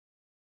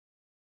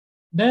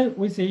 Then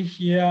we see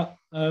here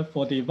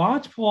for the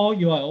large pore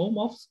UIO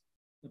MOFs,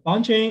 the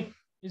bunching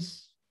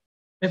is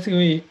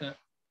basically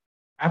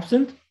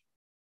absent.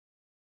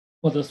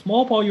 For the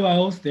small pore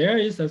UIOs, there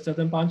is a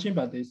certain bunching,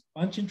 but this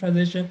bunching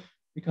transition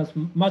becomes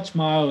much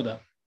milder.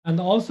 And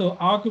also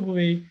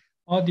arguably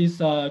all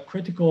these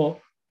critical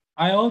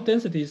IO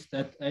densities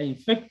that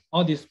inflict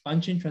all these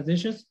bunching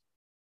transitions,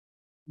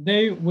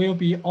 they will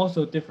be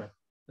also different.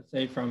 Let's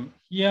say from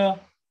here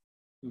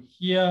to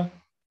here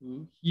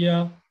to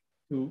here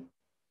to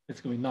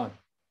basically none.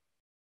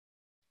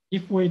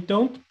 If we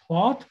don't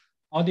plot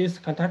all these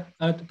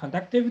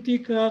conductivity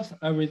curves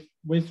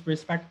with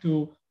respect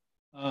to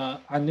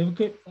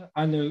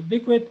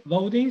unequivalent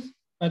loadings,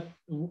 but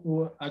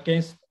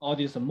against all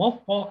these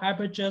multiple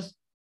averages,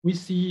 we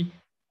see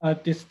a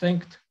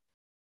distinct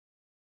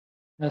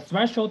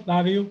threshold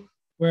value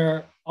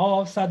where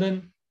all of a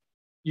sudden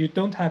you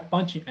don't have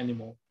bunching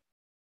anymore.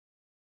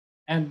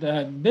 And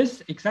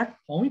this exact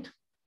point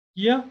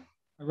here,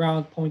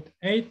 around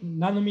 0.8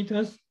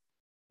 nanometers,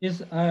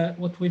 is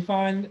what we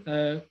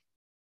find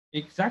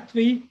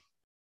exactly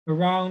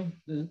around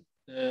the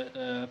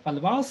van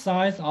der Waals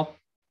size of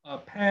a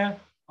pair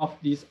of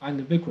these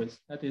ubiquitous.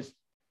 That is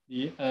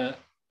the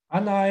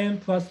anion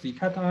plus the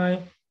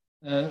cation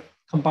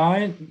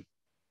combined.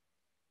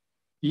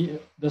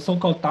 The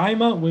so-called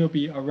dimer will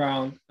be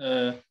around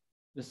the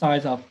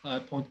size of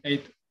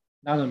 0.8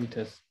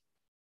 nanometers.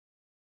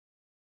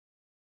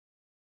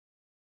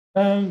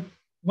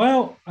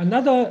 Well,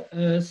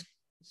 another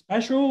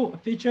special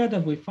feature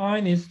that we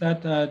find is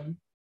that,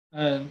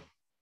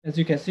 as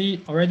you can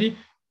see already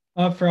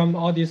from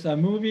all these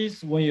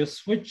movies, when you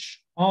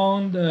switch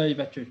on the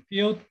electric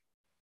field,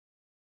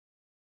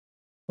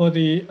 for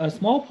the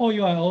small pore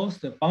UIOs,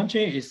 the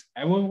bunching is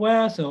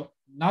everywhere, so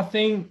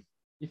nothing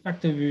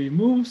effectively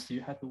moves.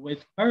 You have to wait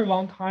a very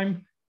long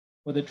time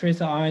for the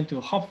tracer ion to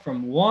hop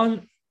from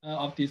one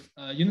of these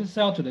unit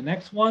cell to the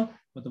next one.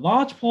 For the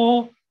large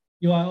pore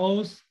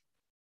UIOs,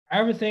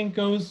 everything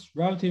goes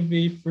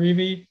relatively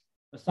freely,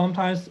 but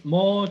sometimes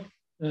more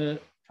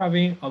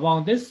traveling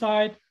along this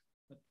side.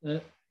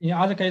 In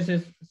other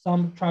cases,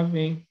 some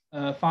traveling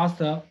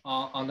faster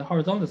on the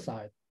horizontal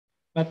side.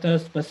 But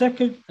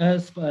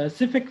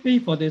specifically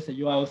for this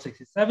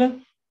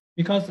UIO67,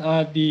 because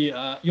the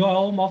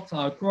UIO MOFs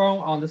are grown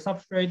on the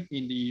substrate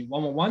in the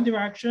 111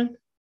 direction,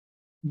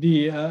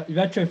 the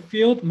electric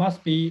field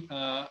must be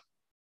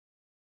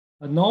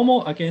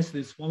normal against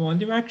this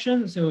 111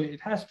 direction, so it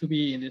has to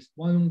be in this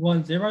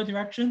 110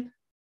 direction.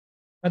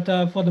 But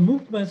for the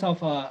movements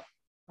of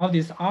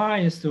these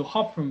ions to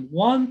hop from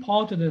one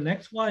pole to the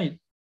next one,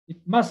 it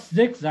must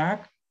zigzag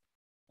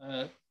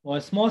for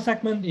a small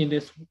segment in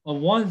this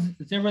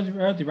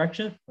 100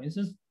 direction, for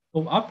instance,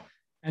 go up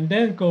and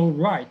then go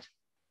right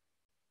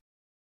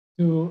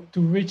to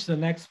reach the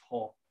next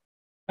pole.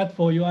 But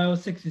for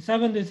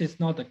UIO67, this is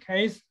not the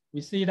case.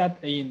 We see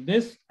that in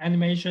this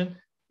animation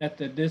that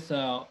this,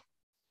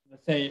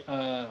 let's say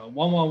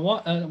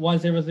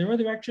 100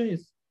 direction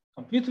is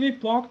completely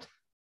blocked,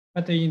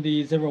 but in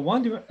the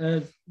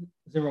 010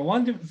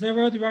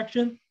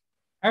 direction,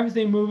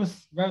 everything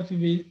moves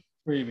relatively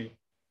freely.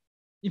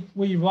 If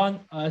we run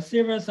a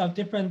series of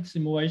different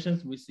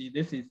simulations, we see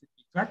this is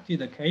exactly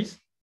the case.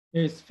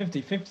 There is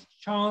 50-50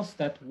 chance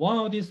that one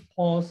of these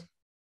pole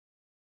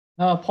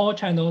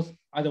channels,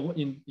 either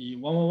in the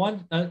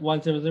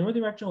 100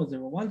 direction or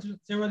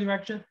 010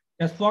 direction,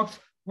 gets blocked,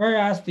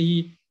 whereas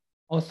the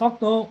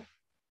orthogonal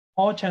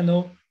pole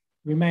channel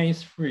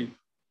remains free.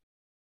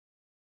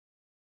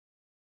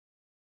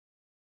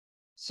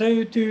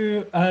 So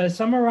to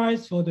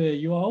summarize for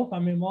the UIO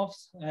family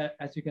MOFs,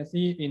 as you can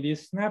see in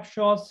these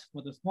snapshots,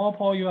 for the small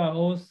pole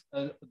UIOs,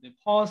 the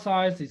pole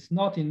size is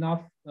not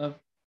enough to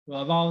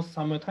allow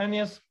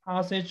simultaneous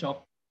passage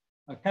of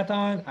a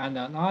cation and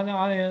an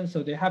anion,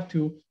 so they have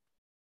to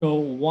go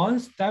one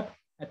step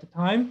at a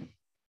time.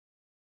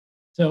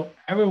 So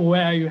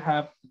everywhere you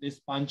have this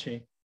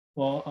bunching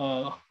for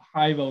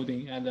high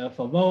loading, and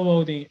for low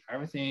loading,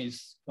 everything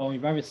is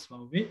going very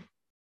slowly.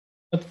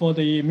 But for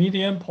the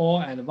medium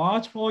pole and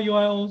large pole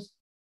UIOs,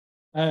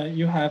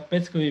 you have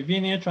basically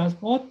linear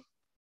transport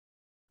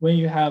when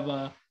you have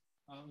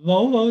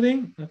low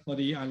loading for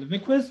the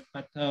liquids,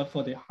 but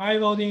for the high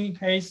loading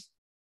case,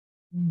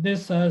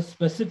 this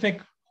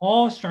specific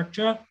pole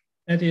structure,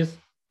 that is,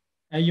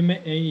 you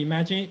may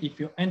imagine if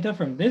you enter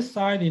from this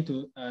side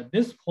into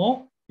this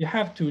pole, you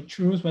have to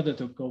choose whether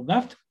to go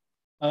left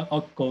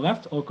or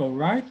go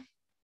right.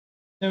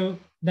 So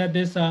that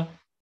this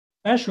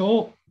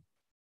special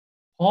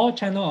pole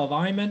channel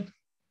alignment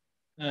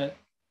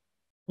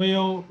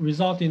will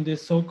result in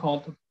this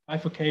so-called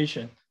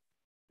bifurcation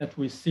that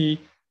we see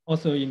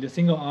also in the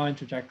single ion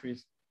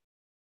trajectories.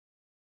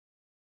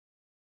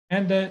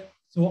 And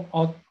so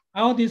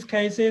all these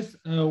cases,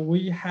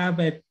 we have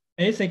a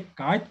basic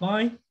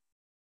guideline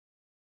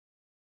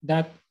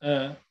that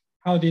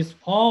how these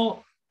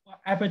pole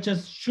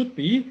apertures should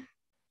be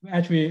to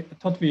actually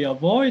totally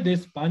avoid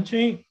this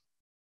bunching.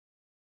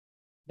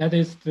 That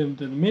is the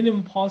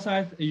minimum pole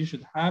size you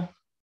should have.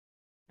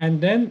 And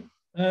then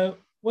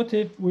what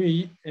if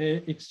we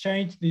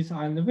exchange these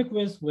ion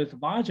liquids with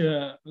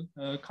larger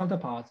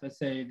counterparts? Let's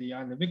say the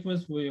ion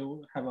liquids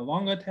will have a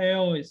longer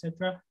tail,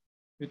 etc.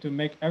 To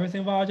make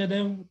everything larger.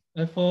 Then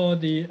for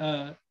the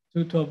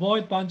to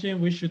avoid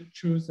bunching, we should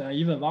choose an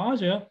even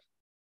larger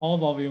pore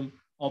volume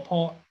or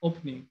pore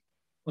opening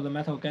for the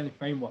metal organic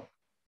framework.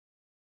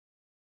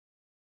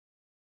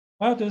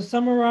 Well, to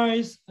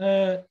summarize,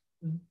 to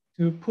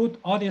put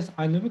all these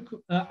ion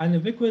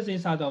liquids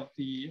inside of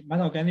the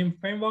metal organic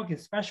framework,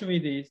 especially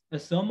the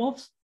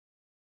thermals,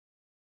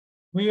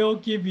 will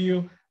give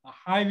you a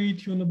highly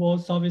tunable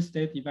solid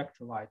state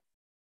electrolyte.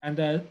 And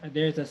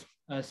there's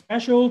a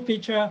special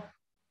feature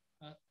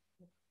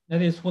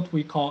that is what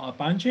we call a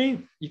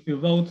bunching. If you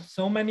load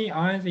so many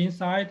ions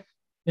inside,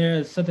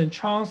 there's a certain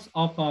chance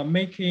of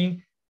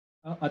making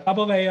a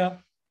double layer,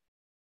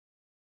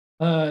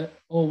 or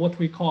what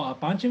we call a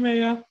bunching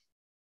layer.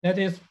 That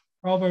is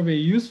probably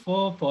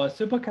useful for a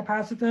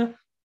supercapacitor,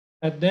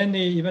 but then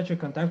the electric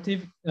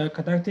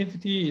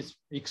conductivity is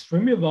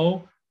extremely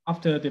low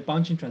after the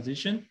bunching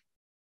transition.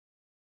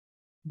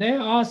 There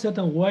are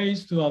certain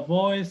ways to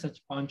avoid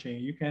such bunching.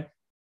 You can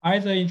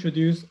either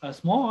introduce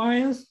small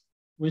ions,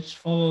 which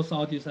follows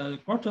all these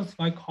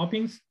Grotthus-like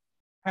hopping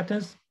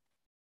patterns.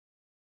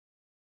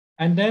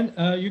 And then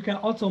you can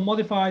also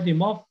modify the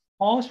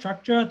pore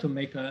structure to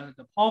make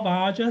the pore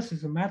larger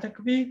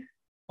systematically,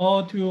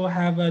 or to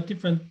have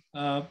different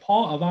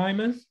pore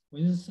alignments.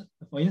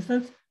 For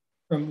instance,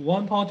 from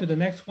one pore to the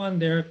next one,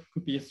 there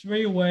could be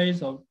 3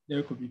 ways, or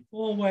there could be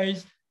 4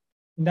 ways.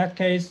 In that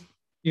case,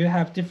 you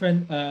have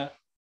different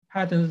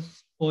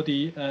patterns for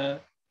the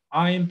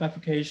ion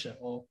bifurcation,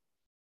 or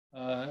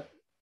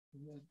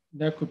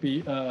there could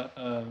be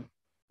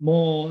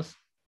more, let's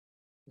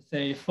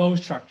say, flow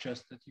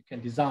structures that you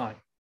can design.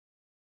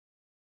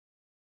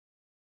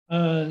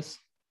 To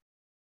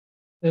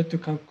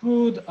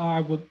conclude,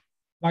 I would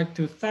like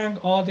to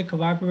thank all the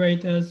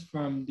collaborators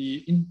from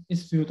the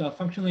Institute of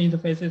Functional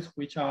Interfaces,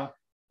 which are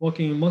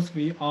working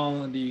mostly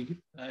on the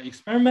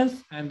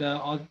experiments and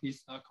all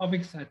these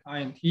colleagues at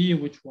INT,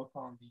 which work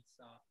on these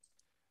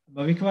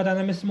molecular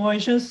dynamic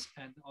simulations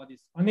and all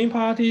these funding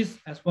parties,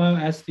 as well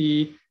as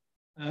the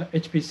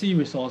HPC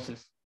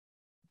resources.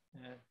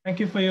 Thank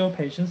you for your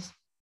patience,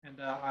 and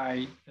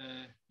I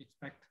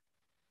expect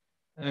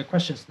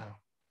questions now.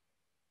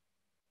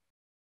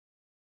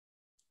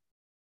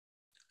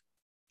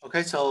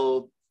 Okay,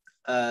 so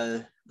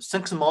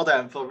thanks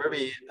Modern for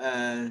very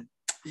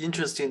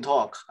interesting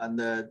talk and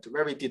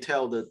very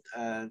detailed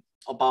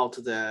about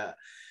the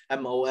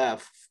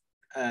MOF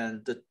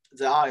and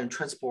the ion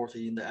transport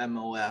in the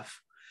MOF.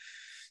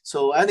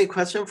 So any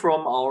question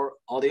from our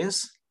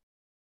audience?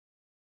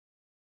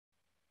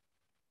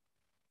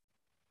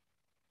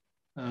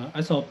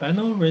 I saw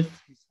Benno raise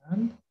his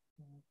hand.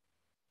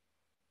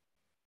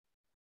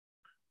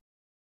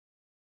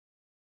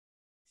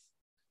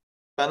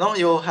 Benno,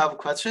 you have a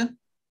question?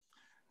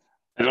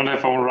 I don't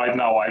have one right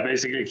now. I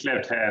basically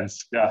clapped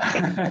hands.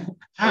 Yeah.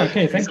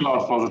 Okay, thanks a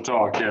lot for the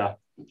talk. Yeah.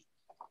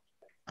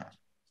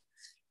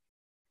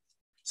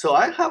 So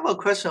I have a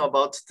question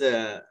about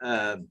the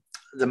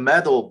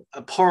metal,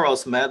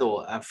 porous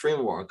metal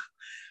framework.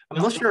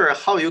 I'm not sure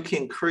how you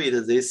can create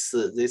this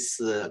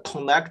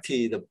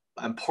connected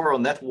and porous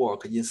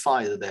network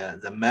inside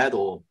the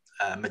metal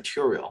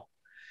material.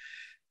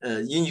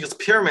 In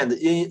experiment,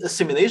 in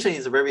simulation,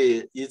 is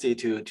very easy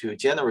to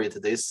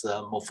generate this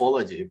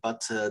morphology,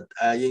 but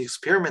in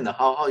experiment,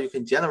 how you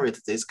can generate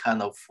this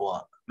kind of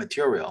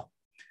material?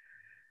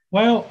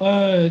 Well,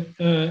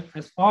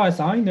 as far as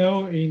I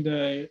know, in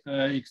the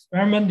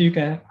experiment, you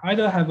can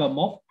either have a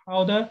morph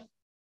powder.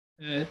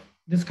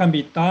 This can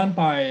be done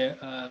by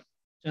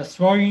just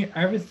throwing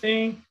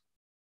everything,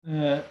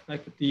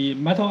 like the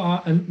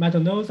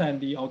metal nodes and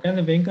the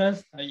organic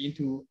vincus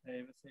into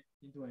a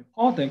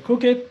pot and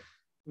cook it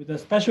with a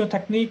special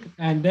technique.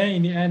 And then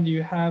in the end,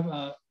 you have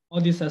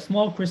all these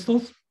small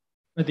crystals,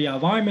 but the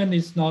environment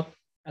is not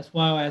as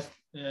well as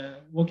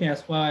working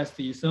as well as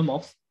the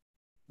thermals.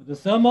 For the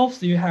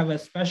thermals, you have a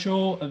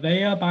special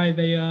layer by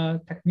layer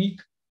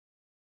technique.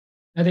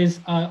 That is,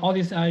 all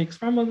these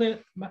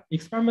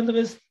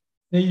experimentalists,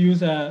 they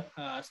use a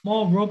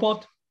small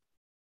robot.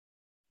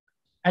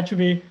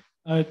 Actually,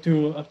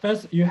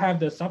 first you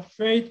have the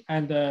substrate,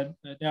 and there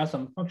are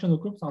some functional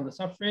groups on the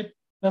substrate.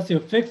 First,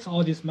 you fix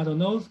all these metal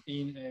nodes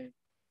in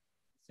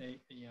a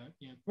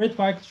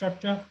grid-like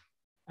structure,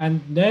 and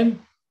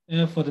then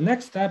for the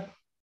next step,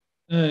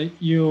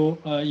 you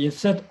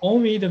insert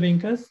only the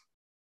vincus.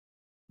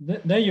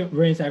 Then you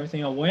rinse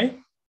everything away,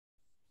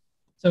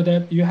 so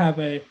that you have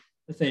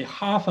let's say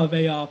half a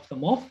layer of the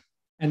morph,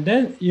 and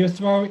then you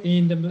throw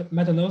in the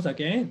metal nodes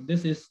again.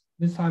 This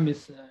time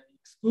is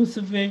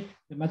exclusively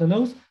the metal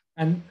nodes,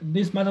 and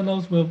these metal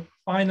nodes will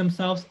find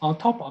themselves on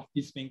top of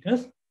these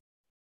vincus,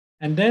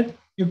 and then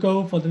you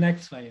go for the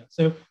next layer.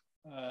 So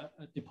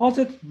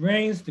deposit,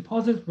 rinse,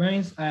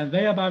 and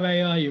layer by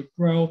layer, you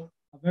grow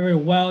a very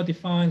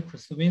well-defined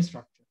crystalline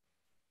structure.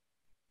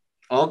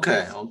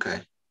 Okay.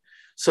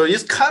 So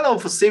it's kind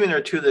of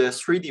similar to the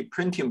 3D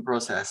printing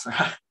process.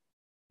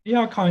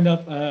 Yeah, kind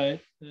of,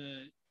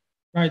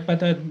 right. But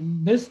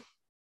this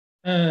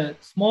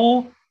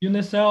small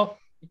unit cell,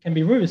 it can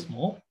be really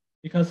small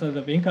because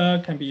the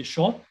vincus can be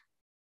short.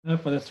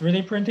 For the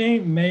 3D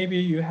printing, maybe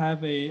you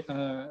have a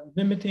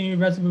limiting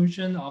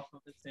resolution of,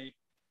 let's say,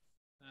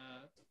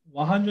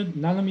 100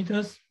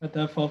 nanometers.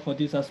 But for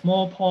these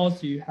small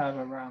pods, you have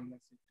around,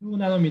 let's say, 2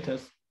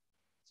 nanometers.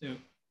 So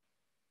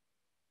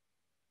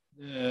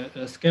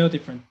the scale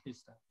difference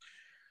is that.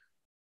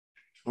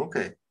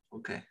 Okay.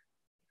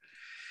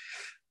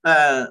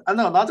 And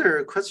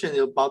another question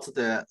about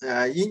the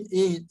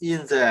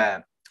in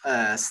the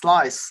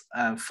slides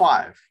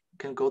 5. You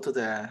can go to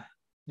the.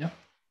 Yeah.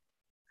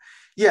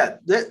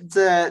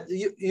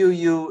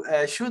 You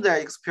showed the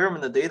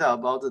experiment data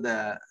about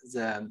the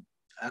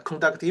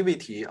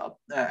conductivity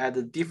at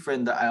the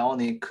different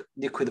ionic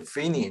liquid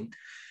feeding.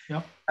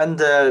 Yeah.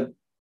 And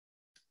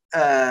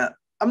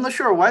I'm not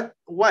sure why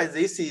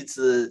this is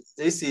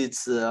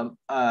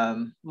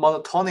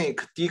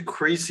monotonic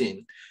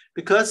decreasing,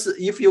 because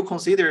if you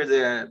consider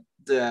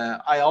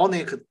the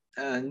ionic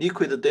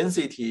liquid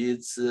density,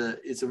 it's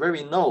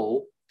very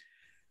low.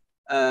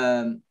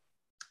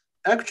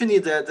 Actually,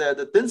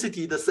 the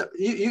density,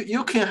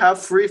 you can have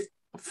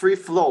free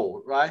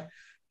flow, right?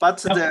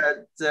 But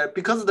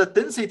because the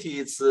density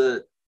is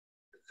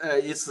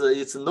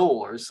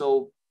lower,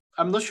 so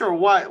I'm not sure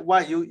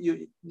why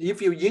you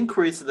if you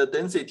increase the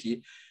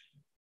density,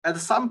 at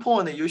some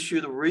point you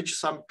should reach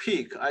some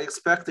peak. I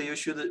expect you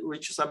should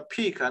reach some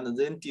peak and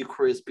then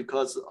decrease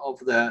because of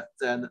the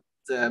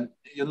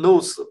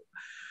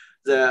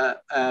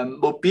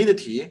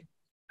mobility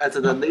at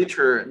the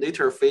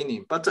later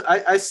fading. But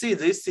I see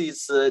this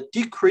is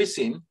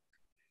decreasing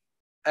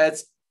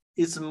as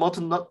it's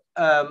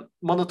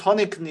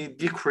monotonically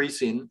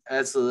decreasing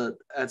as the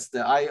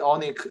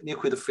ionic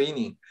liquid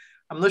fading.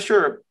 I'm not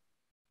sure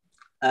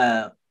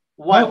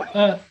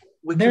why.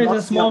 Well, there is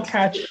a small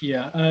catch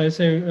here.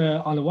 So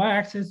on the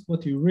y-axis,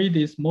 what you read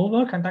is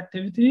molar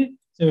conductivity,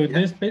 So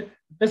this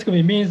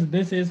basically means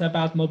this is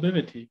about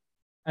mobility.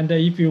 And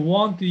if you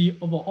want the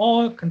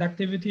overall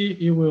conductivity,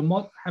 you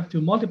will have to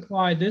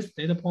multiply this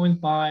data point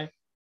by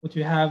what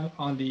you have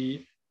on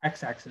the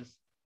x-axis.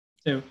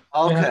 So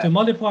you have to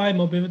multiply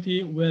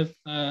mobility with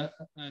the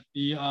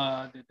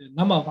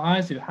number of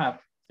ions you have.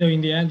 So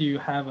in the end, you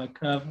have a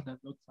curve that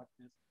looks like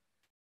this.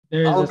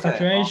 There is a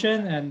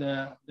saturation, and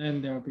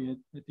then there will be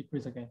a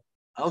decrease again.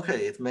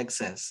 Okay, it makes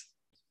sense.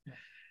 Yeah.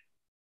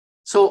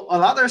 So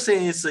another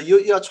thing is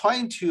you are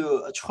trying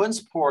to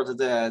transport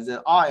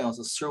the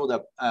ions through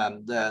the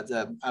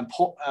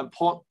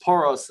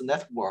porous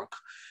network.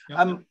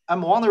 Yep.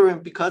 I'm wondering,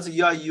 because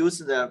you are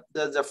using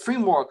the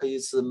framework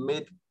is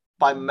made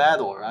by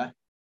metal, right?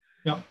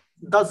 Yeah.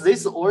 Does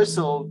this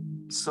also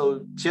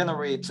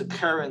generate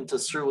current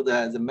through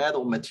the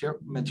metal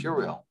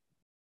material?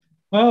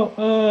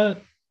 Well,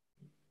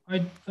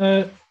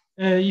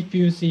 if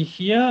you see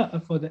here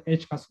for the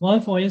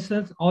H+1, for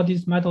instance, all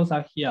these metals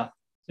are here.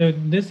 So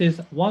this is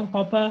one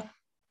copper,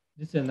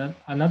 this is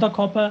another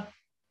copper.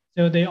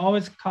 So they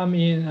always come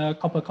in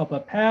copper-copper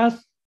pairs.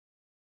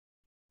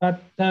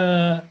 But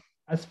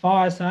as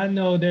far as I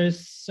know,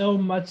 there's so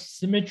much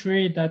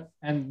symmetry that,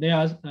 and they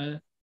are,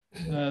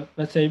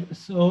 let's say,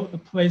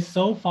 placed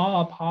so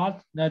far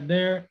apart that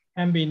there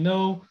can be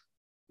no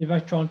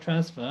electron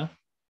transfer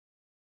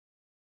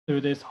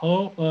through this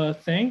whole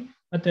thing.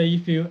 But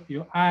if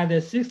you add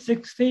a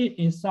 660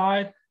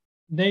 inside,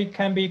 there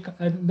can be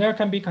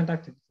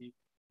conductivity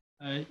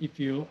if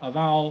you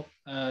allow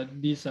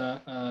these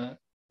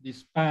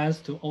bands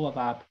to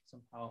overlap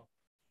somehow.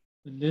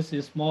 This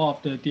is more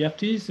of the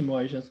DFT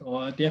simulations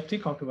or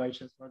DFT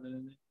calculations rather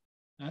than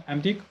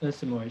MD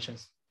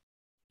simulations.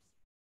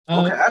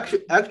 Okay,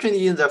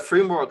 actually in the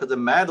framework, the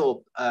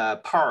metal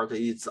part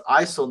is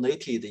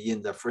isolated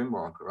in the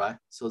framework, right?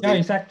 So yeah,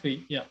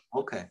 exactly, yeah.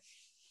 Okay,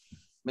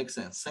 makes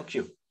sense, thank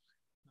you.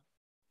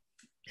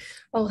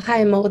 Oh,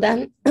 hi,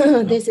 Modan.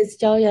 This is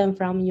Joanne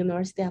from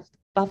University of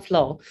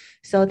Buffalo.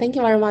 So thank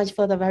you very much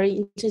for the very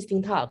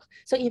interesting talk.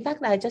 So in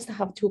fact, I just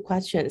have two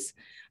questions.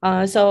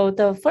 So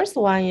the first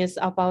one is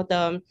about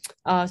the,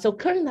 so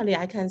currently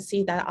I can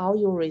see that all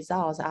your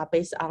results are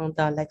based on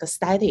the a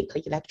static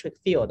electric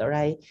field,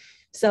 right?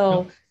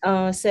 So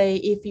say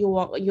if you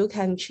want, you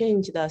can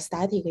change the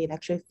static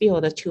electric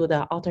field to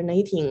the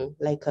alternating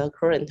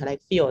current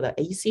field, the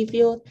AC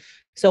field.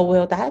 So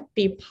will that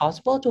be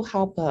possible to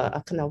help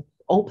a kind of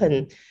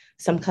open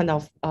some kind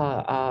of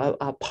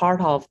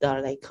part of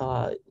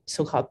the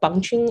so-called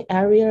bunching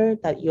area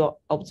that you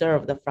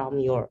observed from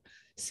your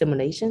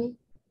simulation?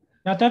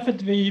 Yeah,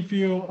 definitely. If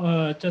you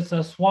just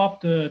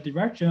swap the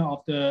direction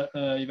of the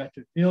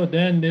electric field,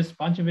 then this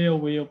bunching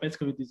field will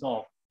basically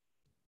dissolve.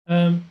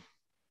 And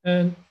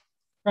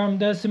from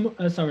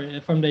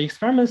the from the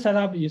experiment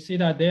setup, you see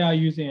that they are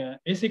using an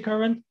AC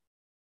current.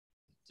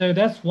 So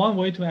that's one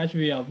way to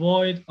actually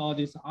avoid all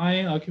this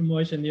ion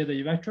accumulation near the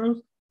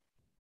electrodes.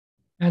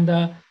 And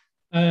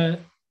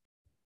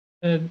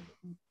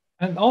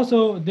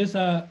also this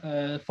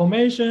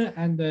formation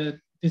and the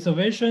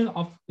dissolution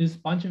of this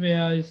bunching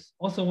field is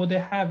also what they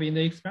have in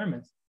the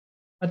experiments.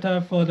 But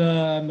for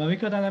the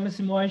molecular dynamic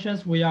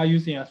simulations, we are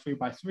using a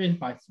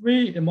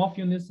 3x3x3 morph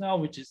unit cell,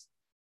 which is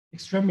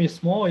extremely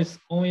small. It's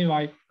only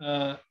like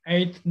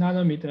 8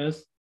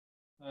 nanometers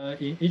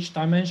in each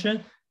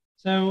dimension.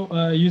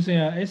 So using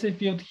an AC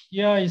field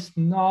here is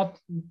not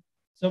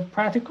so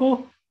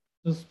practical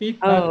to speak.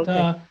 Oh,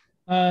 but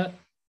okay.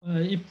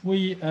 If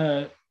we,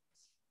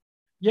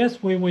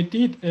 yes, we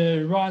did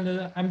run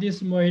the MD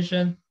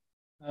simulation.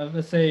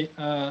 Let's say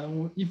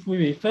if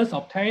we first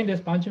obtain this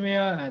bunching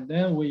field and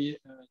then we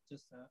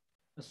just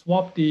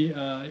swap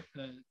the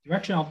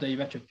direction of the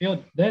electric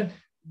field, then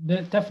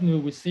definitely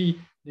we see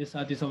this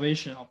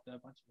dissolution of the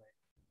bunching field.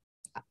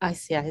 I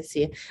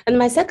see. And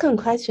my second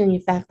question,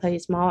 in fact,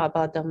 is more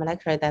about the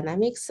molecular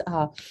dynamics.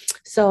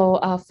 So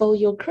for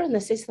your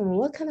current system,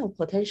 what kind of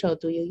potential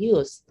do you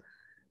use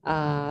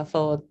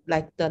for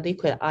the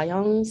liquid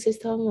ion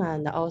system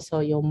and also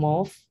your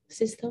morph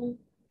system?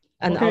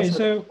 And okay,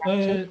 so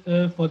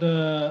for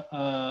the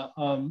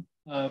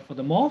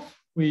morph,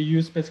 we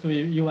use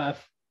basically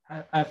UF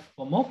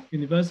for morph,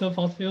 universal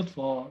force field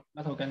for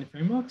metal organic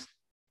frameworks.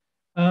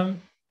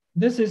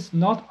 This is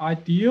not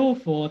ideal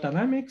for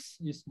dynamics.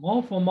 It's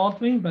more for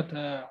modeling, but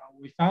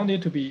we found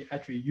it to be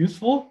actually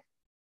useful.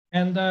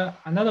 And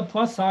another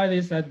plus side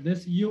is that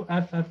this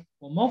UFF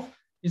for morph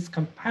is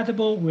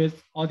compatible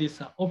with all these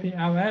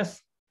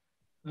OPLS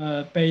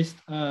based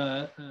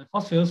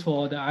force fields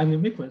for the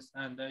ion liquids.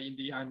 And in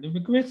the ion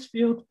liquids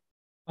field,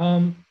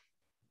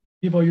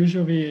 people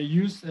usually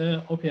use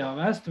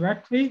OPLS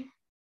directly,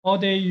 or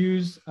they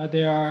use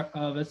their,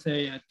 let's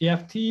say,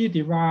 DFT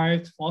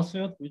derived force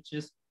field, which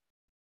is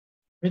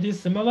pretty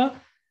similar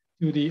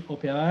to the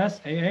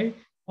OPLS AA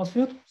force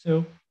field.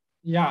 So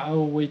yeah,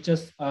 we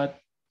just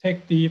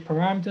take the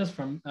parameters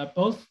from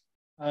both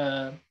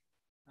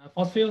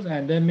force fields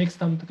and then mix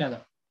them together.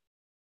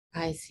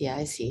 I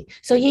see.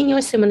 So in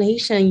your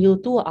simulation, you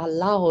do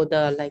allow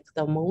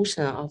the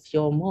motion of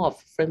your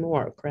morph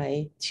framework,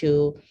 right?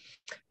 To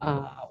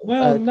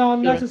Well, not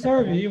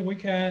necessarily. We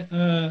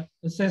can,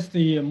 since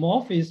the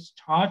morph is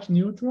charge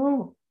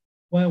neutral,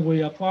 when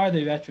we apply the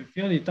electric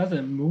field, it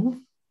doesn't move.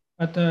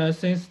 But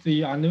since the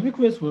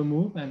uniqueness will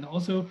move, and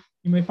also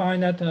you may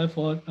find that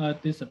for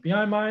this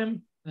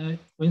BIMIM,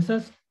 for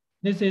instance,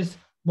 this is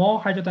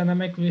more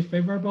hydrodynamically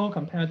favorable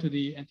compared to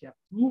the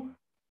NTF2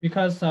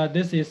 because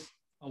this is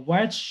a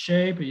wedge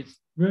shape. It's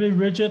really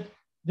rigid.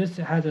 This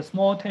has a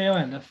small tail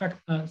and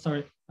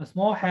a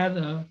small head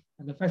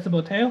and a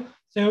flexible tail.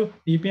 So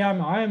the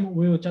BIMIM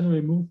will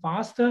generally move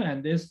faster,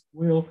 and this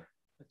will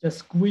just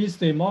squeeze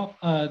the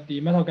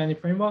metal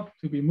organic framework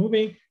to be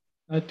moving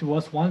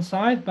towards one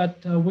side.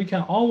 But we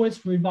can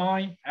always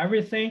refine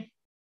everything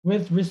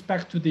with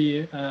respect to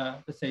the,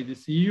 let's say, the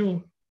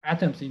CU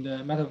atoms in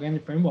the metal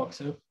organic framework.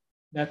 So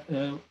that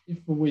if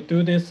we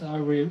do this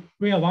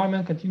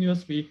realignment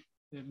continuously,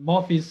 the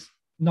morph is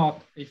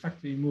not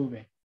effectively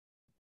moving.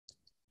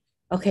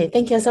 Okay,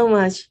 thank you so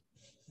much.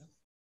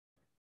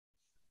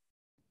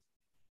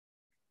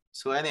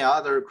 So any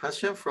other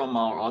question from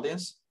our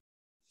audience?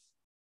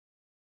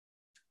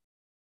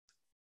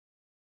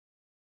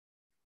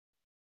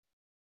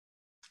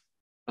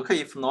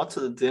 Okay, if not,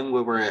 then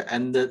we will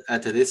end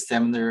at this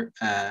seminar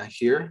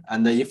here.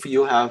 And if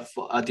you have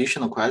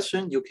additional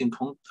questions, you can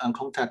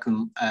contact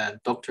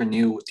Dr.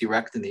 New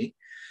directly.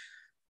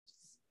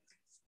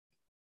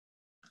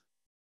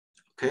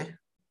 Okay.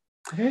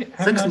 Okay.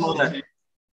 Thanks a lot.